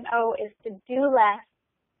 3.0 is to do less,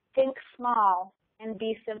 think small, and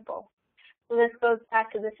be simple. So this goes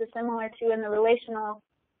back to, this is similar to in the relational,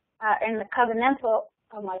 in the covenantal,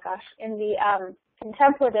 in the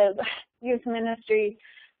contemplative youth ministry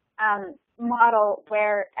model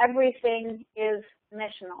where everything is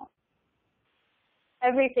missional.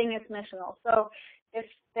 Everything is missional. So if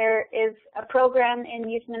there is a program in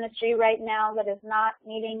youth ministry right now that is not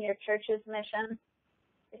meeting your church's mission,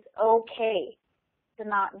 it's okay to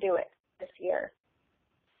not do it this year.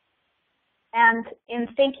 And in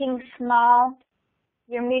thinking small,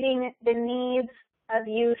 you're meeting the needs of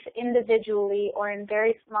youth individually or in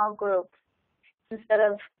very small groups instead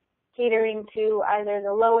of catering to either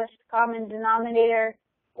the lowest common denominator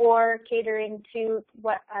or catering to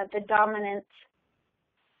what the dominant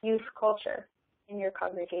youth culture in your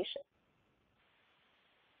congregation.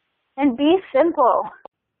 And be simple.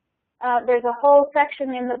 There's a whole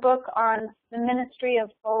section in the book on the ministry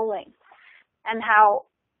of bowling and how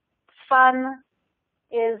fun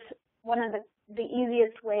is one of the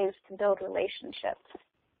easiest ways to build relationships.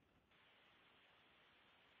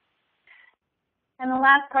 And the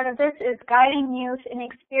last part of this is guiding youth in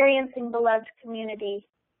experiencing beloved community,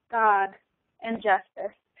 God, and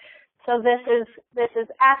justice. So this is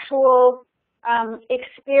actual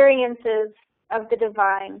experiences of the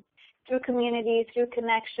divine through community, through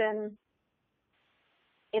connection,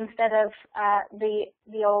 instead of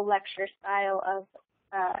the old lecture style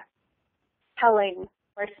of telling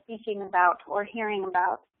or speaking about or hearing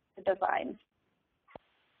about the divine.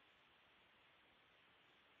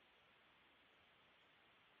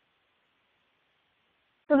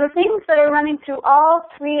 So the things that are running through all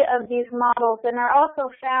three of these models and are also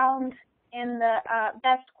found in the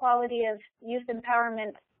best quality of youth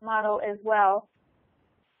empowerment model as well.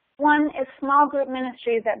 One is small group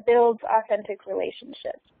ministry that builds authentic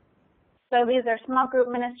relationships. So these are small group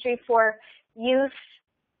ministry for youth,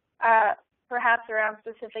 perhaps around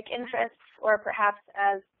specific interests or perhaps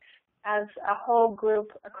as a whole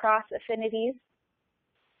group across affinities.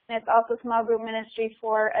 And it's also small group ministry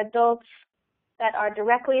for adults that are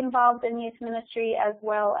directly involved in youth ministry as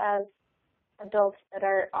well as adults that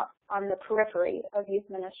are on the periphery of youth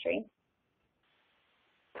ministry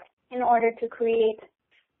in order to create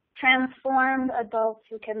transformed adults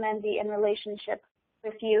who can then be in relationship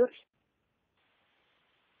with youth.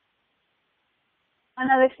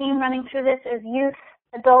 Another theme running through this is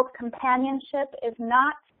youth-adult companionship is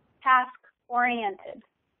not task-oriented.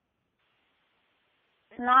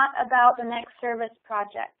 It's not about the next service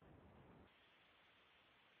project.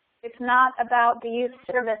 It's not about the youth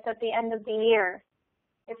service at the end of the year.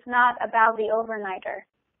 It's not about the overnighter.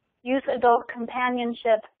 Youth-adult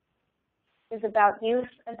companionship is about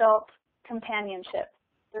youth-adult companionship.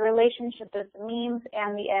 The relationship is the means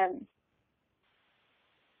and the end.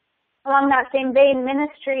 Along that same vein,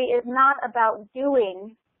 ministry is not about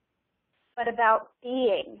doing, but about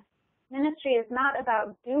being. Ministry is not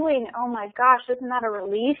about doing. Oh my gosh, isn't that a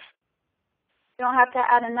relief? You don't have to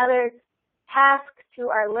add another task to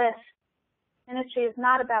our list. Ministry is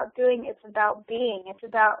not about doing, it's about being. It's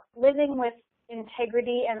about living with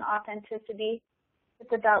integrity and authenticity.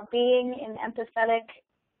 It's about being in empathetic,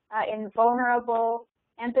 in vulnerable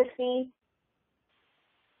empathy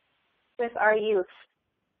with our youth.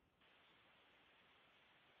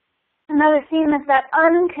 Another theme is that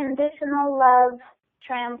unconditional love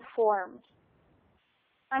transforms.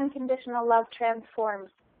 Unconditional love transforms.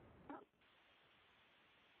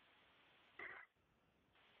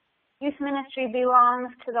 Youth ministry belongs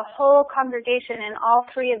to the whole congregation in all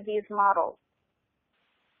three of these models.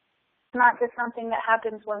 It's not just something that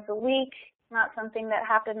happens once a week, not something that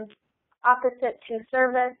happens opposite to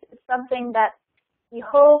service. It's something that the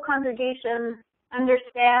whole congregation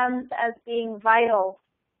understands as being vital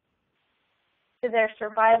to their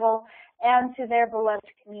survival and to their beloved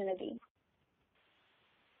community.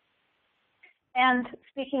 And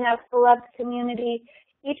speaking of beloved community,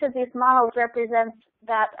 each of these models represents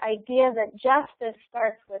that idea that justice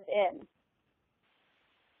starts within.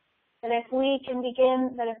 That if we can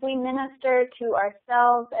begin, that if we minister to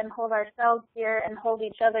ourselves and hold ourselves dear and hold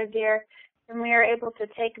each other dear, then we are able to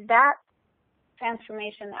take that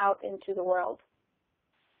transformation out into the world.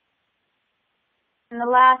 And the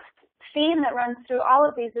last theme that runs through all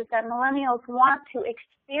of these is that millennials want to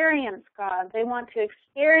experience God. They want to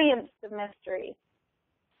experience the mystery.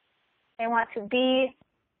 They want to be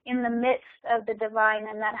in the midst of the divine,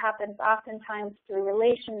 and that happens oftentimes through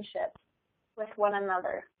relationships with one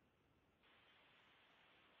another.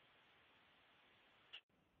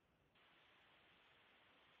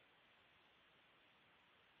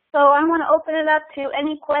 So I want to open it up to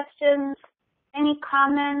any questions, any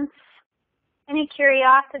comments, any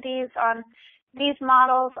curiosities on these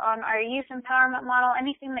models, on our youth empowerment model,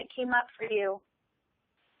 anything that came up for you.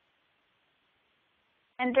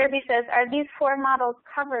 And Derby says, are these 4 models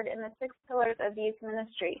covered in the 6 pillars of youth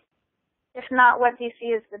ministry? If not, what do you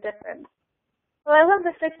see as the difference? Well, I love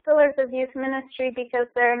the 6 pillars of youth ministry because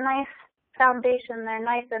they're a nice foundation. They're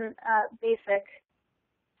nice and basic.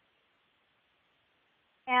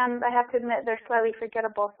 And I have to admit, they're slightly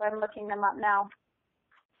forgettable, so I'm looking them up now.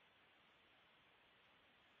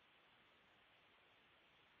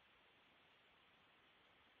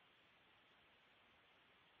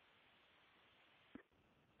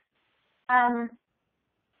 I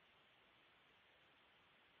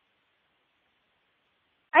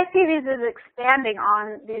see these as expanding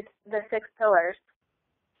on the 6 pillars.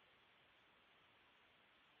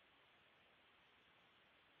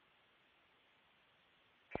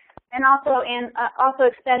 And also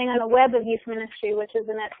expanding on the web of youth ministry, which is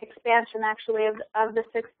an expansion actually of the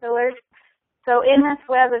 6 pillars. So in this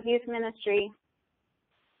web of youth ministry,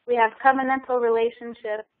 we have covenantal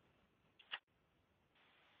relationships,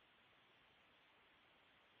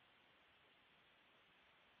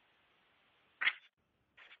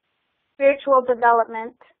 spiritual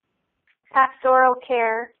development, pastoral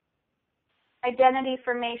care, identity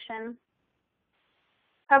formation,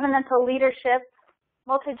 covenantal leadership,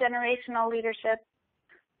 multi-generational leadership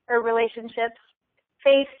or relationships,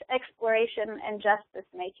 faith exploration, and justice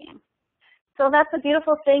making. So that's the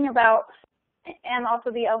beautiful thing about, and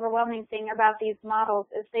also the overwhelming thing about these models,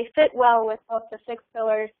 is they fit well with both the 6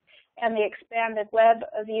 pillars and the expanded web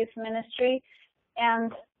of youth ministry.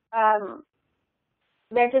 And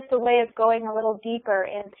they're just a way of going a little deeper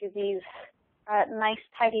into these nice,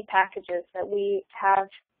 tidy packages that we have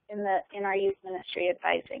in our youth ministry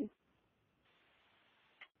advising.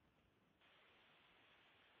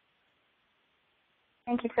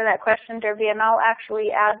 Thank you for that question, Derby. And I'll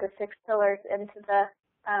actually add the 6 pillars into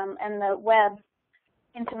and the web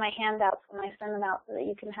into my handouts when I send them out so that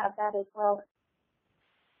you can have that as well.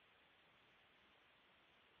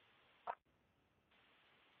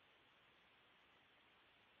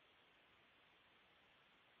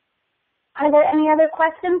 Are there any other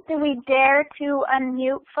questions? Do we dare to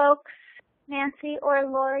unmute folks, Nancy or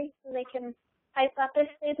Lori, so they can type up if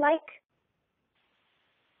they'd like?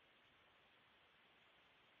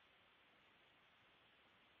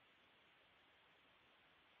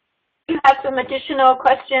 I have some additional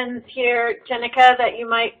questions here, Jennica, that you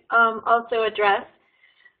might also address.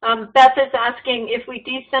 Beth is asking, if we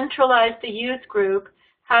decentralize the youth group,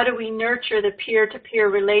 how do we nurture the peer-to-peer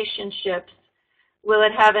relationships? Will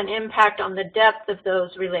it have an impact on the depth of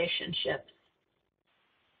those relationships?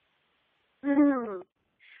 You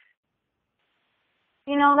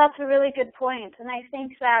know, that's a really good point. And I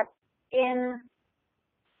think that in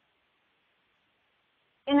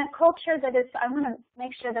a culture that is, I want to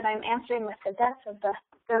make sure that I'm answering with the depth of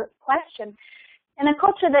the question. In a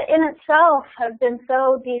culture that in itself has been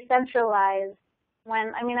so decentralized,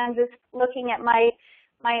 I'm just looking at my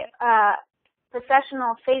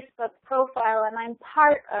professional Facebook profile, and I'm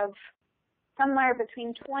part of somewhere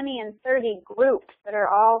between 20 and 30 groups that are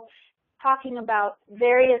all talking about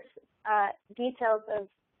various details of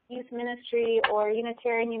youth ministry or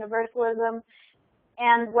Unitarian Universalism.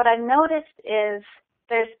 And what I've noticed is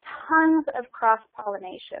there's tons of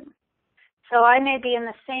cross-pollination. So I may be in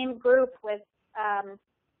the same group with, I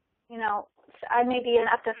may be in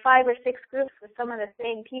up to 5 or 6 groups with some of the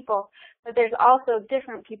same people, but there's also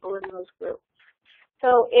different people in those groups.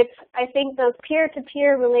 So I think those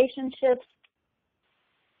peer-to-peer relationships,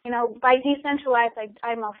 by decentralized,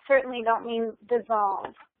 I most certainly don't mean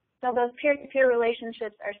dissolve. So those peer-to-peer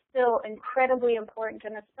relationships are still incredibly important,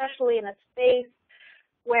 and especially in a space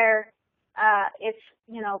where it's,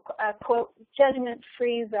 a quote,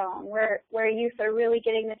 judgment-free zone, where youth are really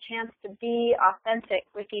getting the chance to be authentic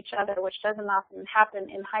with each other, which doesn't often happen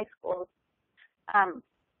in high schools.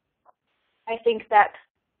 I think that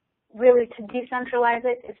really to decentralize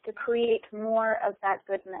it is to create more of that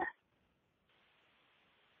goodness.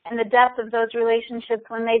 And the depth of those relationships,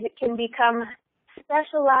 when they can become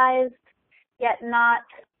specialized yet not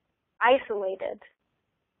isolated,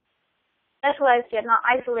 specialized yet not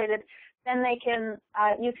isolated, then they can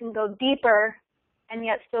you can go deeper and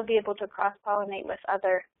yet still be able to cross-pollinate with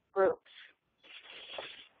other groups.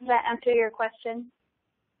 Does that answer your question?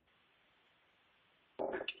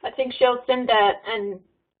 I think she'll send a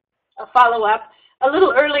follow-up. A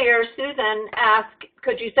little earlier, Susan asked,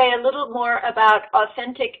 could you say a little more about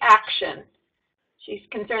authentic action? She's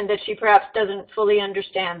concerned that she perhaps doesn't fully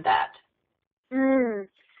understand that.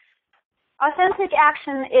 Authentic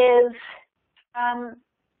action is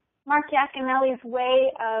Mark Yaconelli's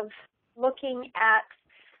way of looking at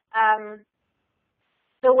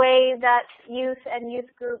the way that youth and youth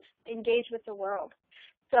groups engage with the world.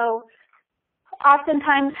 So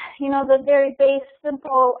oftentimes, you know, the very base,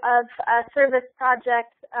 simple of a service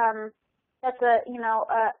project, that's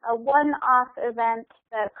a one-off event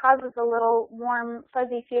that causes a little warm,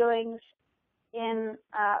 fuzzy feelings in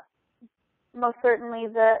most certainly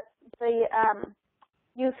the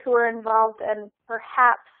youth who are involved, and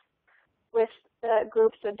perhaps with the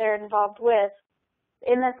groups that they're involved with.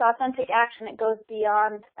 In this authentic action, it goes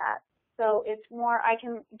beyond that. So it's more, I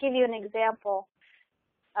can give you an example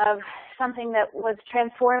of something that was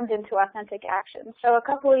transformed into authentic action. So a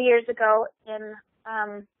couple of years ago, in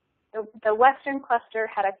the Western Cluster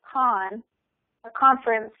had a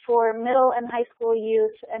conference for middle and high school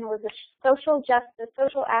youth, and it was a social justice,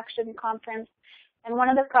 social action conference. And one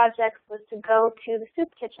of the projects was to go to the soup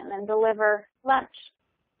kitchen and deliver lunch.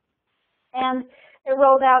 And it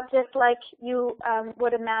rolled out just like you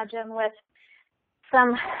would imagine, with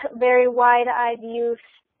some very wide-eyed youth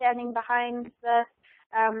standing behind the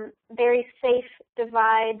very safe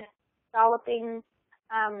divide, dolloping,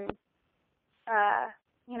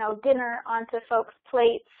 dinner onto folks'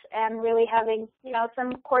 plates, and really having,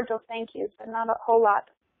 some cordial thank yous, but not a whole lot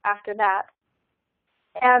after that.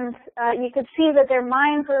 And you could see that their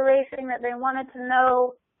minds were racing, that they wanted to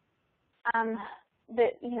know,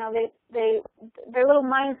 that, their little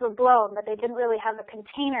minds were blown, but they didn't really have a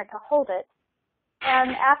container to hold it.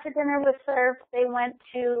 And after dinner was served, they went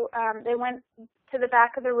to the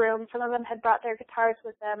back of the room. Some of them had brought their guitars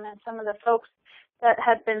with them, and some of the folks that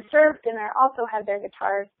had been served dinner also had their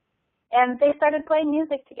guitars. And they started playing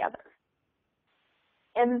music together.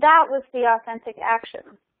 And that was the authentic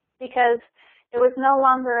action, because it was no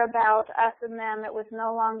longer about us and them. It was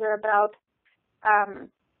no longer about,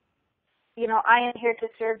 I am here to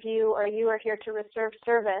serve you, or you are here to reserve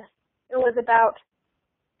service. It was about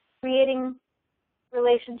creating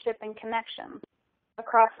relationship and connection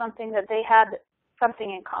across something that they had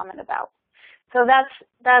something in common about. So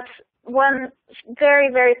that's one very,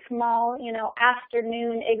 very small,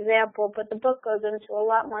 afternoon example, but the book goes into a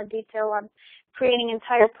lot more detail on creating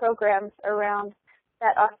entire programs around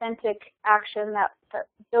that authentic action, that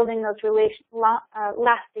building those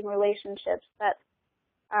lasting relationships that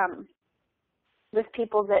with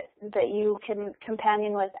people that you can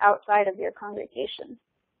companion with outside of your congregation.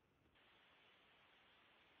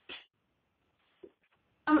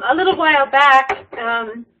 A little while back,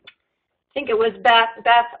 I think it was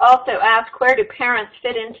Beth also asked, where do parents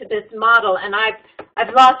fit into this model? And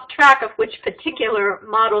I've lost track of which particular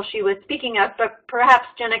model she was speaking of, but perhaps,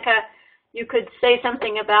 Jennica, you could say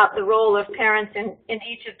something about the role of parents in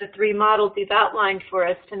each of the three models you've outlined for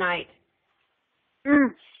us tonight.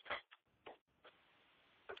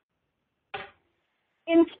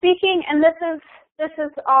 In speaking, and this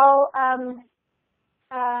is all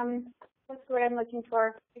what's the word I'm looking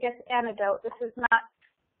for? I guess anecdote. This is not.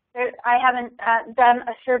 I haven't done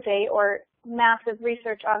a survey or massive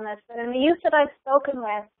research on this, but in the youth that I've spoken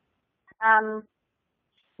with,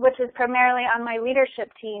 which is primarily on my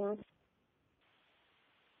leadership teams,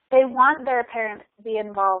 they want their parents to be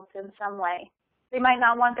involved in some way. They might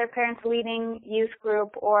not want their parents leading youth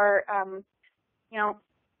group, or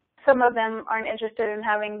some of them aren't interested in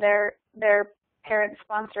having their parents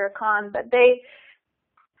sponsor a con, but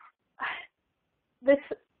this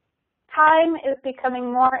time is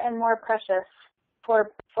becoming more and more precious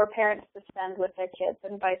for parents to spend with their kids,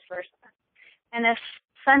 and vice versa. And if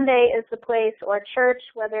Sunday is the place, or church,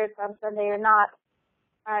 whether it's on Sunday or not,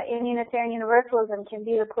 in Unitarian Universalism can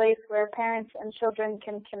be the place where parents and children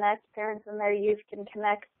can connect, parents and their youth can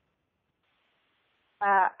connect,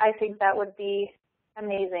 I think that would be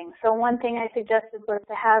amazing. So one thing I suggested was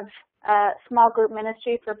to have a small group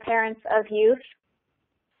ministry for parents of youth.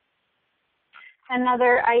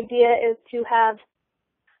 Another idea is to have,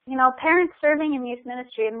 parents serving in youth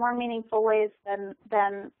ministry in more meaningful ways than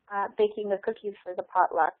baking the cookies for the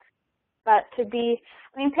potluck. But to be,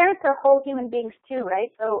 parents are whole human beings too,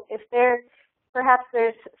 right? So if they're perhaps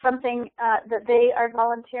there's something that they are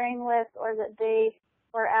volunteering with or that they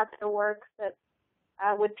or at their work that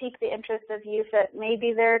would pique the interest of youth that may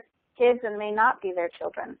be their kids and may not be their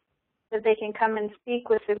children, that they can come and speak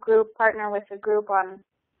with the group, partner with the group on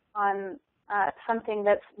something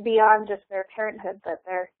that's beyond just their parenthood, but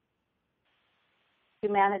their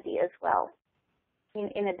humanity as well,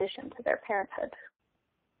 in addition to their parenthood.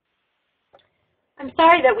 I'm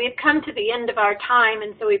sorry that we've come to the end of our time,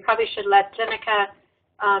 and so we probably should let Jennica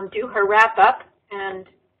do her wrap-up, and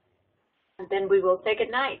then we will say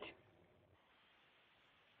goodnight.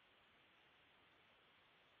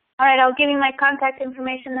 All right, I'll give you my contact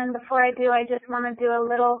information, and before I do, I just want to do a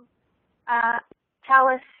little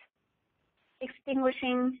chalice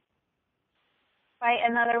extinguishing by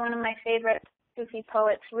another one of my favorite Sufi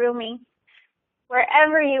poets, Rumi.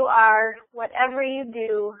 Wherever you are, whatever you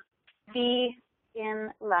do, be in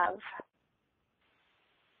love.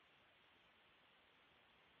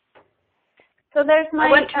 So there's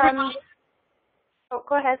my, oh,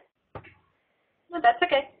 go ahead. No, that's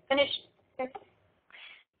okay. Finish. Okay.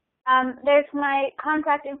 There's my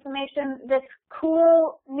contact information, this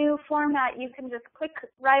cool new format. You can just click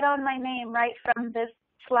right on my name right from this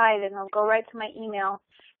slide and it'll go right to my email.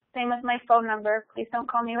 Same with my phone number. Please don't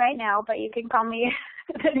call me right now, but you can call me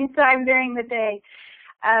at any time during the day.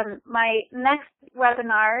 My next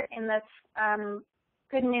webinar in this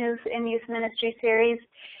Good News in Youth Ministry series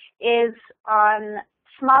is on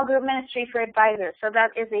small group ministry for advisors. So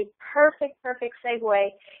that is a perfect segue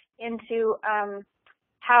into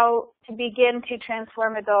how to begin to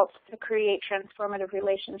transform adults to create transformative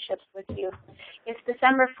relationships with youth. It's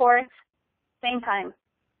December 4th, same time.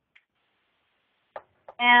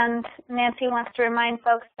 And Nancy wants to remind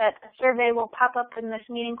folks that a survey will pop up when this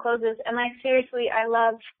meeting closes. And I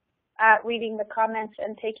love reading the comments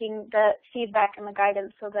and taking the feedback and the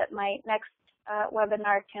guidance so that my next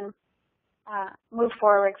webinar can move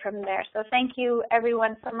forward from there. So thank you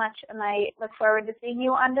everyone so much, and I look forward to seeing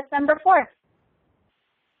you on December 4th.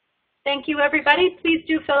 Thank you, everybody. Please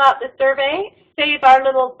do fill out the survey. Save our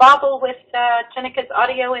little bobble with Jennica's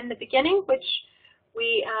audio in the beginning, which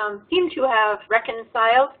we seem to have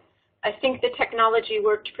reconciled. I think the technology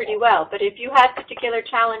worked pretty well, but if you had particular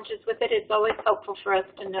challenges with it, it's always helpful for us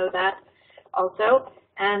to know that also.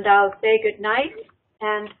 And I'll say good night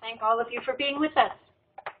and thank all of you for being with us.